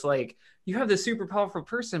 Marcus, of just like, you have this super powerful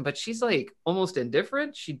person, but she's like almost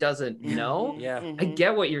indifferent. She doesn't know. Yeah. I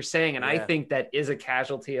get what you're saying. And I Yeah. think that is a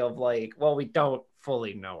casualty of like, well, we don't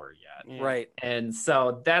fully know her yet. Yeah. Right. And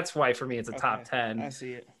so that's why for me, it's a top Okay. 10. I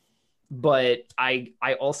see it. But I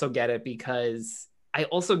also get it because I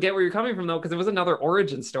also get where you're coming from, though, because it was another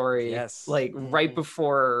origin story. Yes. Like right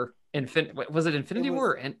before was it Infinity It was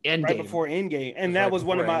War and Endgame? Right before Endgame. And Right that was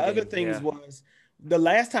one of before my other Endgame, things yeah. was the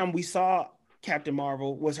last time we saw Captain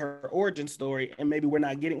Marvel was her origin story, and maybe we're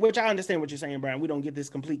not getting, which I understand what you're saying, Brian. We don't get this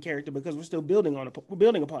complete character because we're still building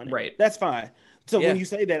upon it. Right. That's fine. So Yeah. when you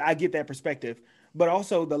say that, I get that perspective. But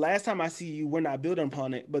also the last time I see you, we're not building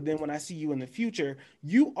upon it. But then when I see you in the future,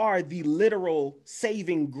 you are the literal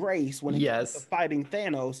saving grace when it comes to Yes. fighting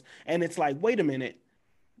Thanos. And it's like, wait a minute,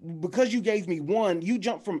 because you gave me one, you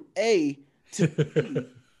jumped from A to B.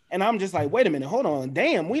 And I'm just like, wait a minute, hold on.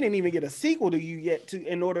 Damn, we didn't even get a sequel to you yet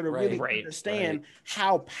in order to really Right. understand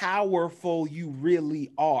how powerful you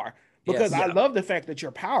really are. Because Yes. I Yeah. love the fact that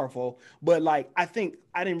you're powerful, but like I think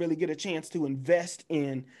I didn't really get a chance to invest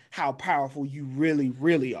in how powerful you really,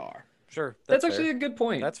 really are. Sure. That's fair. actually a good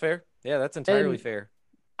point. That's fair. Yeah, that's entirely And- fair.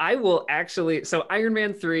 I will actually, so Iron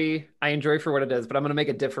Man 3, I enjoy for what it is, but I'm going to make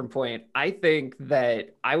a different point. I think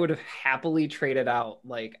that I would have happily traded out,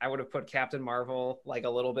 like, I would have put Captain Marvel, like, a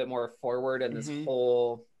little bit more forward in this Mhm.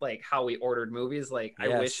 whole like how we ordered movies. Like I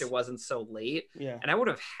wish Yes. it wasn't so late. Yeah. And I would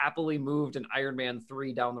have happily moved an Iron Man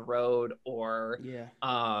 3 down the road, or Yeah.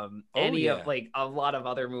 any yeah. of like a lot of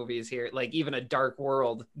other movies here, like even a Dark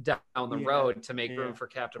World down the Yeah. road, to make Yeah. room for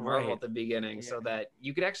Captain Marvel Right. at the beginning, Yeah. so that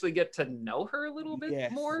you could actually get to know her a little bit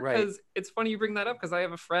Yes. more. Right. Because it's funny you bring that up, because I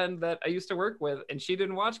have a friend that I used to work with, and she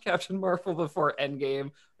didn't watch Captain Marvel before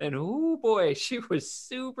Endgame, and oh boy, she was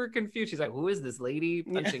super confused. She's like, "Who is this lady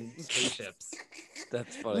punching spaceships?"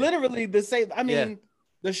 That's funny. Literally the same. I Yeah. mean,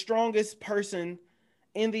 the strongest person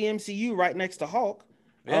in the MCU, right next to Hulk.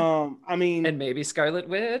 Yeah. I mean, And maybe Scarlet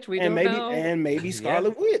Witch. We and don't maybe know. Yeah.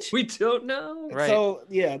 Scarlet Witch. We don't know. Right. So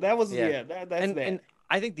yeah, that was Yeah. that's and, that. and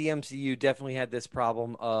I think the MCU definitely had this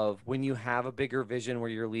problem of when you have a bigger vision where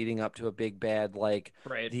you're leading up to a big bad like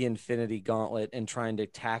Right. the Infinity Gauntlet and trying to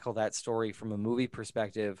tackle that story from a movie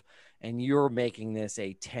perspective, and you're making this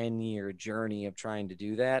a 10-year journey of trying to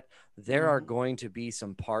do that, there are going to be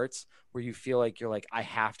some parts where you feel like you're like, I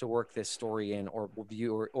have to work this story in, or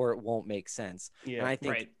it won't make sense. Yeah. And I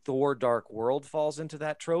think Right. Thor Dark World falls into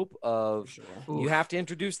that trope of Sure. you have to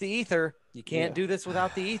introduce the ether. You can't Yeah. do this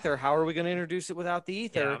without the ether. How are we going to introduce it without the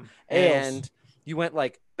ether? Yeah. And Elves. you went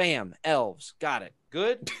like, bam, elves, got it.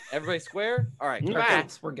 Good. Everybody square. All right. Yeah. Perfect.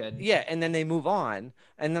 Elves, we're good. Yeah, and then they move on,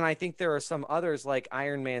 and then I think there are some others like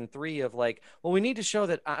Iron Man 3 of like, well, we need to show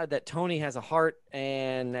that that Tony has a heart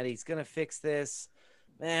and that he's gonna fix this.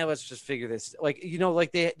 Let's just figure this. Like,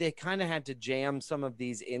 like they kind of had to jam some of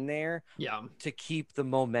these in there Yeah. to keep the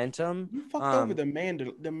momentum. You fucked over the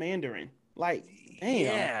Mandarin. Like, damn.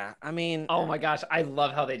 Yeah, I mean, Oh my gosh, I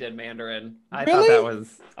love how they did Mandarin. I Really? thought that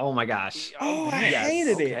was. Oh my gosh. Oh, I Yes.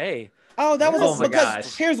 hated it. okay, Oh, that was Oh my because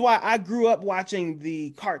gosh. here's why I grew up watching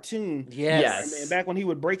the cartoon. yes, Man, back when he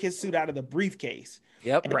would break his suit out of the briefcase.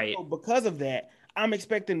 yep, And Right. so because of that, I'm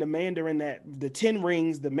expecting the Mandarin, that the 10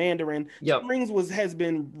 rings, the Mandarin. Yep. 10 rings has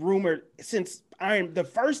been rumored since the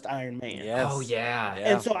first Iron Man. yes, Oh yeah.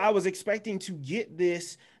 Yeah. And so I was expecting to get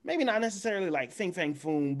this, maybe not necessarily like Fing Fang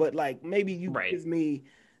Foom, but like maybe you Right. give me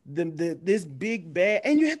this big bad,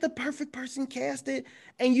 and you had the perfect person cast it,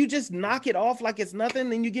 and you just knock it off like it's nothing.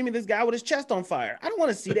 Then you give me this guy with his chest on fire. I don't want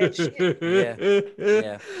to see that shit.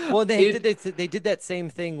 Yeah. Well, they It- did that same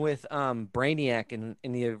thing with Brainiac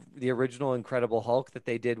in the original Incredible Hulk that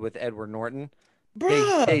they did with Edward Norton.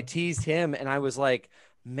 Bruh. They teased him, and I was like,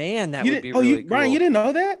 man, that You would didn't- be oh, really Brian, cool. you didn't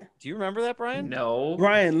know that? Do you remember that, Brian? No.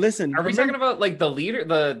 Brian, listen. Are we talking about like the leader?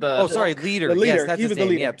 The Oh, sorry, leader. The leader. Yes, that's He his was the name.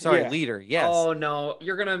 leader. Yep, sorry, Yeah. leader. Yes. Oh no,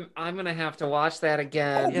 I'm gonna have to watch that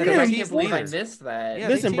again. Oh, because yeah, I he's can't believe I leaders. missed that. Yeah,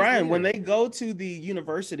 they Listen, teased Brian, when leader. they go to the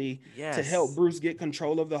university to Yes. help Bruce get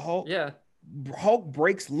control of the Hulk, Yeah. Hulk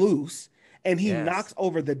breaks loose and he Yes. knocks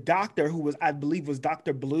over the doctor who was, I believe, was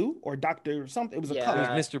Dr. Blue or Dr. something. It was a Yeah. It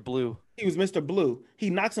color. was Mr. Blue. He was Mr. Blue. He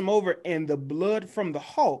knocks him over, and the blood from the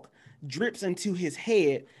Hulk drips into his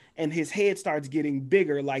head, and his head starts getting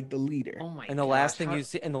bigger like the leader. Oh my. And the last gosh, thing how- you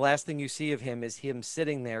see, and the last thing you see of him is him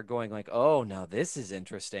sitting there going like, "Oh, now this is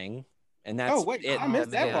interesting." And that's Oh, wait, I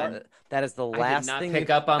missed that part. That is the did last not thing. pick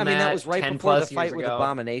up on I mean, that that was right 10 before the plus fight years with ago.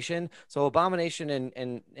 Abomination. So Abomination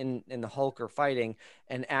and the Hulk are fighting,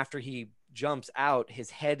 and after he jumps out, his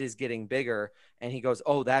head is getting bigger, and he goes,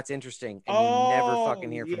 "Oh, that's interesting," and you never fucking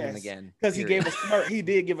hear from him again. Because he period. gave a smirk. He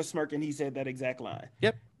did give a smirk, and he said that exact line.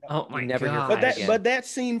 Oh my never hear god. from But that again. but that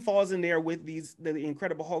scene falls in there with the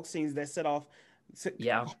Incredible Hulk scenes that set off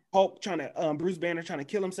Yeah. Hulk trying to Bruce Banner trying to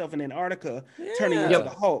kill himself in Antarctica, turning Yeah. into Yep. the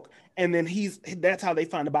Hulk, and then that's how they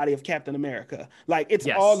find the body of Captain America. Like it's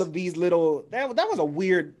Yes. all of these little that was a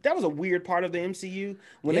weird part of the MCU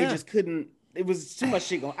when they Yeah. just couldn't. It was too much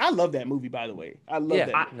shit going. I love that movie, by the way. I love Yeah,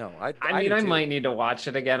 that. no, I mean, do I too. might need to watch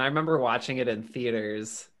it again. I remember watching it in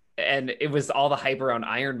theaters, and it was all the hype around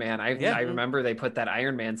Iron Man. I remember they put that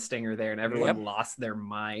Iron Man stinger there, and everyone lost their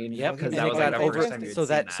mind. Yep, because and that it was got like the over- first time you so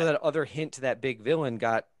that other hint to that big villain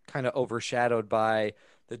got kind of overshadowed by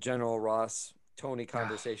the General Ross Tony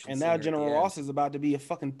conversation. And scene now at the General end. Ross is about to be a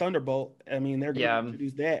fucking thunderbolt. I mean, they're going Yeah. to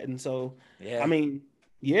introduce that, and so Yeah, I mean,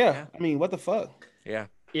 Yeah. I mean, what the fuck? yeah,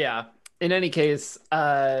 Yeah. In any case,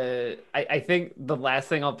 I think the last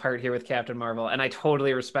thing I'll part here with Captain Marvel, and I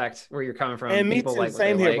totally respect where you're coming from. And me People too. like what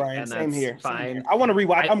Same they here, like, Brian. and Same that's here. Fine. Same here. I want to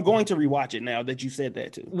rewatch. I- I'm going to rewatch it now that you said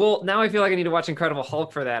that too. Well, now I feel like I need to watch Incredible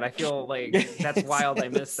Hulk for that. I feel like that's wild. I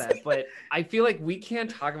missed that, but I feel like we can't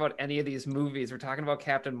talk about any of these movies. We're talking about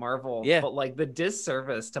Captain Marvel, Yeah. but like the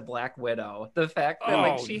disservice to Black Widow, the fact that Oh,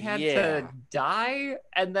 like she had yeah. to die,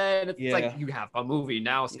 and then it's Yeah. like you have a movie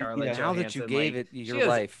now, Scarlett Yeah. now that you Johansson, gave like, it she your has-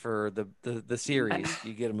 life for the the series,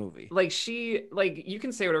 you get a movie. Like you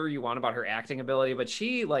can say whatever you want about her acting ability, but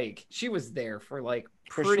she was there for like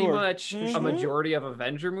For pretty sure. much a Mhm. majority of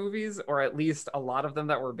Avenger movies, or at least a lot of them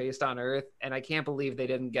that were based on Earth. And I can't believe they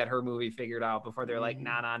didn't get her movie figured out before they're like,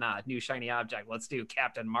 nah, new shiny object. Let's do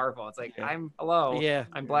Captain Marvel. It's like, Yeah.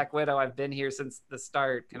 I'm Black Widow. I've been here since the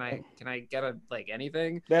start. Can I get a like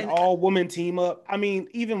anything? That And- all woman team up. I mean,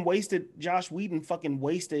 even Josh Whedon fucking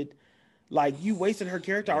wasted. Like, you wasted her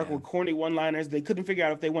character arc with corny one-liners. They couldn't figure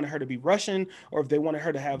out if they wanted her to be Russian or if they wanted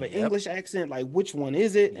her to have an English accent. Like, which one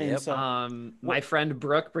is it? And so, My friend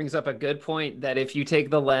Brooke brings up a good point that if you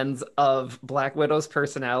take the lens of Black Widow's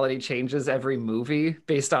personality changes every movie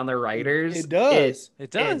based on the writers, it does.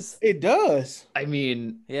 It does. It does. I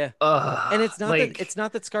mean, Yeah. ugh, And it's not like,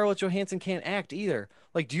 that Scarlett Johansson can't act either.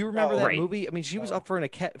 Like, do you remember that Right. movie? I mean, she was up for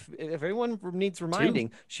if everyone needs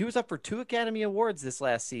reminding, she was up for 2 Academy Awards this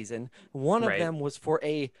last season. One of Right. them was for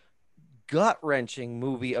a gut-wrenching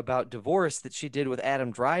movie about divorce that she did with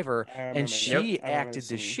Adam Driver, I remember and that. she Yep. I remember acted the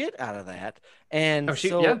seeing- shit out of that. And Oh,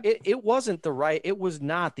 so it wasn't it was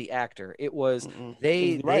not the actor. It was Mm-mm. they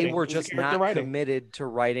It was the writing. they were It was the just character not writing. committed to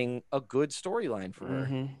writing a good storyline for her.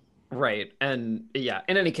 Mhm. right. And yeah,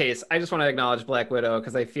 in any case, I just want to acknowledge Black Widow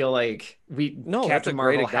because I feel like No, that's a Captain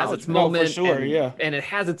great Marvel has its acknowledgement. No, for moment, sure, and, yeah. and it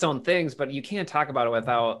has its own things, but you can't talk about it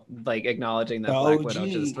without like acknowledging that The Black OG. Widow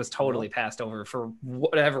just was totally passed over for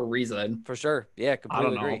whatever reason. For sure. Yeah,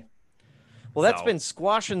 completely know. agree. Well, that's So. been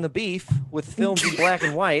squashing the beef with films in black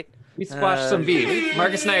and white. We squashed some beef.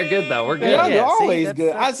 Marcus and I are good though. We're good. Yeah, Yeah, they're see, always that's-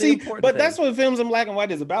 good. I that's the see, important but thing. that's what films in black and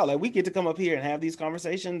white is about. Like, we get to come up here and have these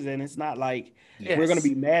conversations, and it's not like we're going to Yes.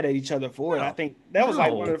 be mad at each other for it. No. I think that was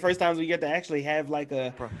like one of No. the first times we get to actually have like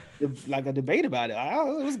a debate about it.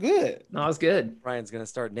 It was good. No, it was good. Ryan's gonna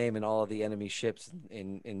start naming all of the enemy ships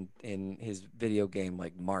in his video game,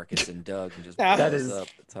 like Marcus and Doug, and just That blow us is- up.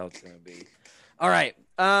 That's how it's gonna be. All right.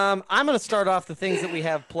 I'm gonna start off the things that we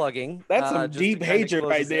have plugging. That's some just to deep kinda hatred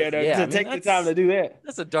close right this there out. to, Yeah, I to mean, take the that's- time to do that.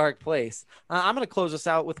 That's a dark place. I'm going to close us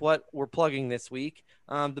out with what we're plugging this week.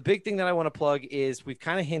 The big thing that I want to plug is we've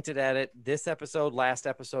kind of hinted at it this episode, last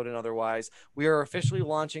episode, and otherwise. We are officially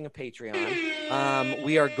launching a Patreon.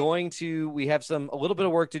 We have a little bit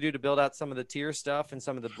of work to do to build out some of the tier stuff and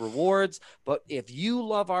some of the rewards. But if you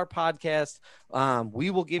love our podcast, we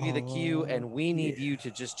will give you the cue, and we need you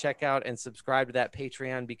to just check out and subscribe to that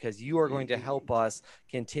Patreon because you are going to help us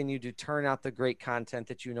continue to turn out the great content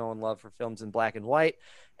that you know and love for films in black and white.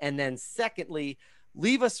 And then secondly,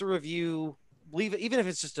 leave us a review. Even if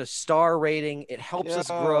it's just a star rating, it helps us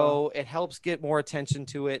grow. It helps get more attention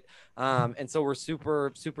to it. And so we're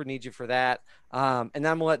super need you for that. And then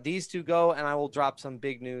I'm gonna let these two go, and I will drop some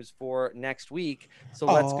big news for next week. So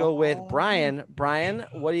let's go with Brian. Brian,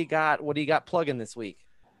 what do you got? What do you got plugging this week?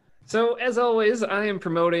 So as always, I am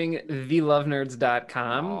promoting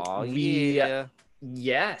thelovenerds.com. Oh, yeah.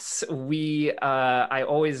 Yes, I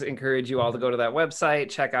always encourage you all to go to that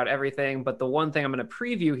website, check out everything. But the one thing I'm going to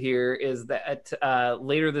preview here is that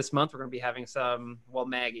later this month, we're going to be having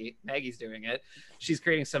Maggie's doing it. She's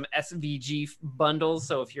creating some SVG bundles.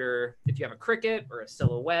 So if you have a Cricut or a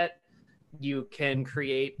silhouette, you can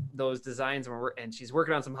create those designs, and she's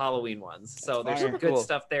working on some Halloween ones. So there's some fire. good Cool.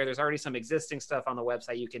 stuff there. There's already some existing stuff on the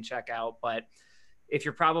website you can check out, but if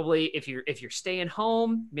you're staying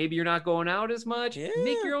home, maybe you're not going out as much, Yeah.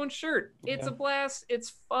 make your own shirt. It's a blast.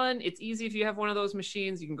 It's fun. It's easy. If you have one of those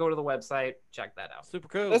machines, you can go to the website, check that out. Super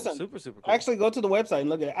cool. Listen, super cool. Actually, go to the website and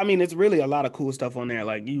look at it. I mean, it's really a lot of cool stuff on there.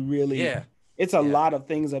 Like, you really, Yeah. it's a lot of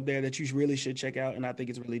things up there that you really should check out. And I think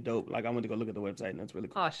it's really dope. Like, I went to go look at the website, and it's really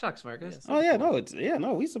cool. Oh, shucks, Marcus. Oh yeah,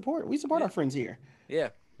 no, we support our friends here.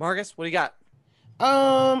 Yeah. Marcus, what do you got?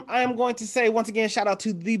 I am going to say once again, shout out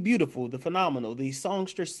to the beautiful, the phenomenal, the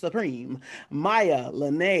songstress supreme, Maya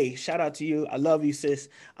Lene. Shout out to you. I love you, sis.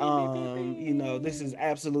 This is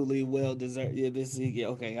absolutely well deserved. Yeah,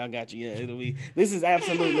 okay, I got you. Yeah, this is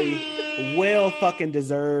absolutely well fucking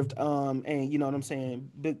deserved. And you know what I'm saying?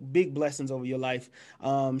 Big blessings over your life.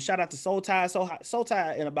 Shout out to Soul Tie. Soul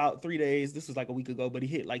Tie in about 3 days. This was like a week ago, but he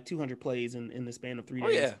hit like 200 plays in the span of 3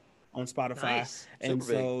 days. Yeah. On Spotify. Nice. And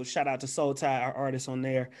Super so shout out to Soul Tie, our artist on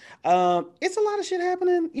there. It's a lot of shit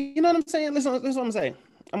happening. You know what I'm saying? Listen what I'm saying.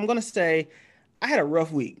 I'm gonna say I had a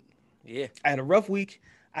rough week. Yeah. I had a rough week.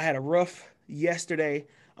 I had a rough yesterday.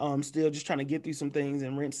 Still just trying to get through some things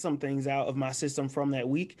and rinse some things out of my system from that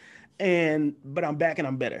week. But I'm back and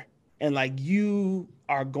I'm better. And like, you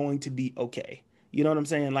are going to be okay. You know what I'm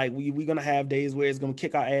saying? Like, we're gonna have days where it's gonna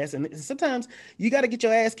kick our ass, and sometimes you got to get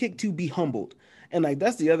your ass kicked to be humbled. And like,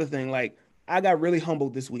 that's the other thing. Like, I got really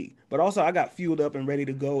humbled this week, but also I got fueled up and ready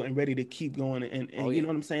to go and ready to keep going. And you know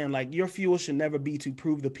what I'm saying? Like, your fuel should never be to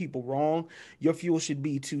prove the people wrong. Your fuel should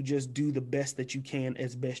be to just do the best that you can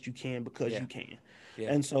as best you can because you can.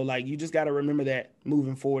 Yeah. And so, like, you just got to remember that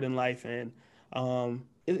moving forward in life, and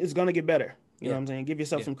it's going to get better. You know what I'm saying? Give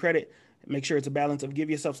yourself some credit. Make sure it's a balance of give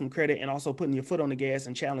yourself some credit and also putting your foot on the gas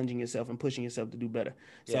and challenging yourself and pushing yourself to do better.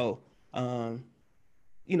 So,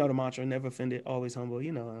 you know the mantra, never offended, always humble.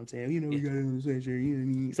 You know what I'm saying? You know, we got it on the sweatshirt. You know what I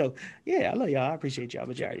mean? So, yeah, I love y'all. I appreciate y'all,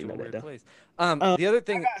 but you already know that, though. The other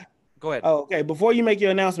thing... Go ahead. Oh, okay. Before you make your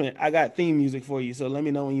announcement, I got theme music for you. So let me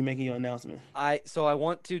know when you're making your announcement. So I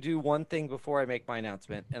want to do one thing before I make my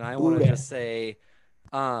announcement, and I want to just say,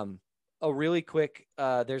 a really quick.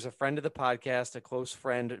 There's a friend of the podcast, a close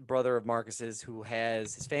friend, brother of Marcus's, who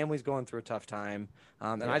has his family's going through a tough time,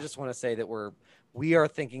 and I just want to say that we are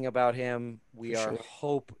thinking about him. We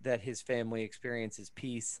hope that his family experiences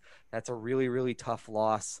peace. That's a really, really tough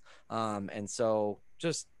loss, and so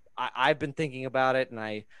just. I've been thinking about it, and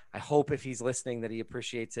I hope if he's listening that he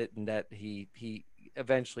appreciates it and that he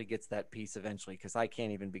eventually gets that peace eventually, because I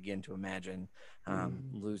can't even begin to imagine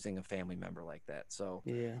losing a family member like that. So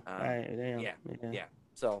yeah.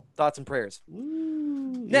 So thoughts and prayers.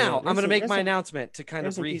 Now I'm going to make my announcement to kind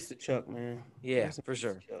of rest in peace to Chuck, man. Yeah, for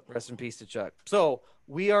sure. Rest in peace to Chuck. So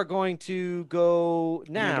we are going to go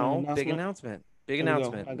now. Big announcement.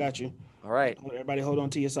 I got you. All right. Everybody hold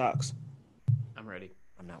on to your socks. I'm ready.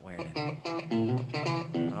 I'm not wearing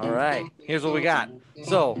it. All right. Here's what we got.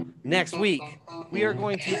 So next week, we are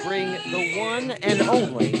going to bring the one and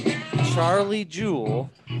only Charlie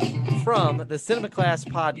Jewell from the Cinema Class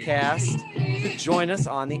podcast to join us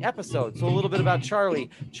on the episode. So a little bit about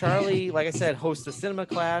Charlie. Charlie, like I said, hosts the Cinema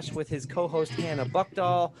Clash with his co-host Hannah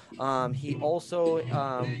Buckdahl. He also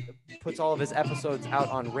puts all of his episodes out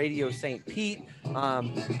on Radio St. Pete.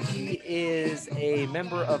 He is a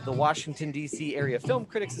member of the Washington, D.C. Area Film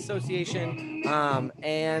Critics Association,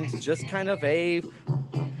 and just kind of a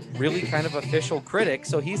really kind of official critic.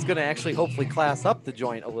 So he's going to actually hopefully class up the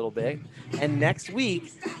joint a little bit. And next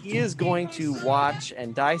week, he is going to watch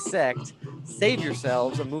and dissect Save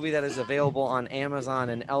Yourselves, a movie that is available on Amazon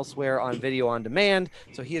and elsewhere on video on demand.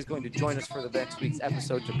 So he is going to join us for the next week's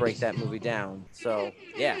episode to break that movie down. So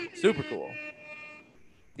yeah, super cool.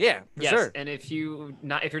 Yeah, for sure. And if you're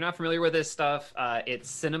not familiar with this stuff, it's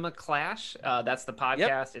Cinema Clash. That's the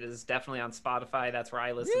podcast. Yep. It is definitely on Spotify. That's where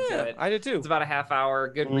I listen to it. I do too. It's about a half hour.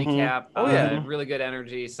 Good recap. Really good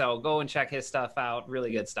energy. So go and check his stuff out.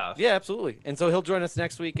 Really good stuff. Yeah, absolutely. And so he'll join us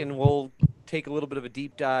next week, and we'll take a little bit of a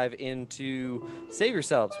deep dive into Save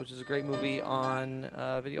Yourselves, which is a great movie on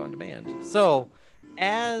video on demand. So,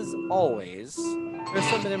 as always, there's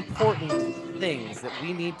some important things that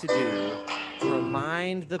we need to do to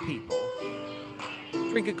remind the people.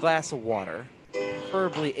 Drink a glass of water,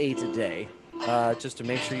 preferably 8 a day, just to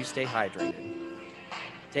make sure you stay hydrated.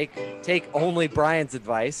 Take only Brian's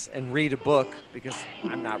advice and read a book, because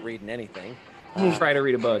I'm not reading anything. Try to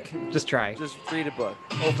read a book. Just try. Just read a book.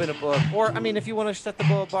 Open a book. Or, I mean, if you want to set the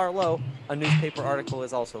bar low, a newspaper article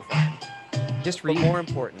is also fine. Just read. But more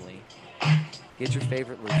importantly, get your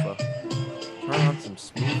favorite loofah. Turn on some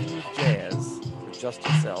smooth jazz for just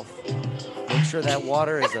yourself. Make sure that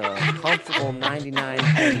water is a comfortable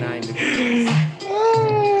 99.9 degrees.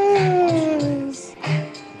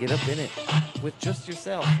 Get up in it with just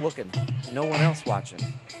yourself looking, no one else watching.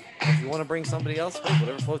 If you want to bring somebody else,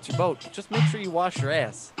 whatever floats your boat, just make sure you wash your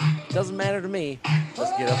ass. It doesn't matter to me.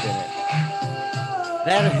 Just get up in it.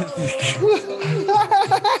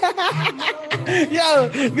 Yo,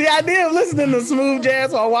 the idea of listening to smooth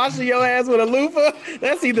jazz while washing your ass with a loofah,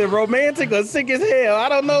 that's either romantic or sick as hell. I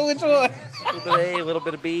don't know which one. A little bit of A, a little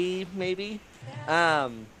bit of B, maybe.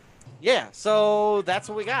 Yeah, so that's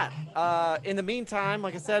what we got. In the meantime,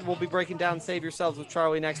 like I said, we'll be breaking down Save Yourselves with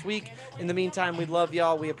Charlie next week. In the meantime, we love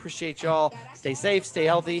y'all. We appreciate y'all. Stay safe, stay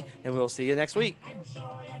healthy, and we'll see you next week.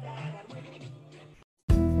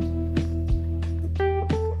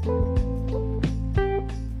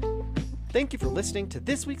 Thank you for listening to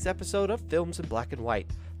this week's episode of Films in Black and White.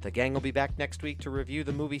 The gang will be back next week to review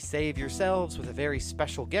the movie Save Yourselves with a very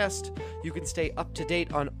special guest. You can stay up to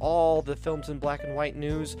date on all the Films in Black and White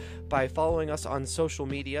news by following us on social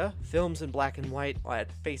media, Films in Black and White at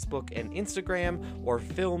Facebook and Instagram, or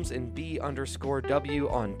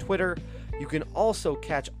filmsinb_w on Twitter. You can also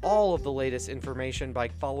catch all of the latest information by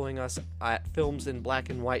following us at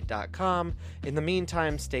filmsinblackandwhite.com. In the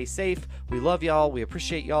meantime, stay safe. We love y'all, we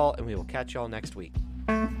appreciate y'all, and we will catch y'all next week.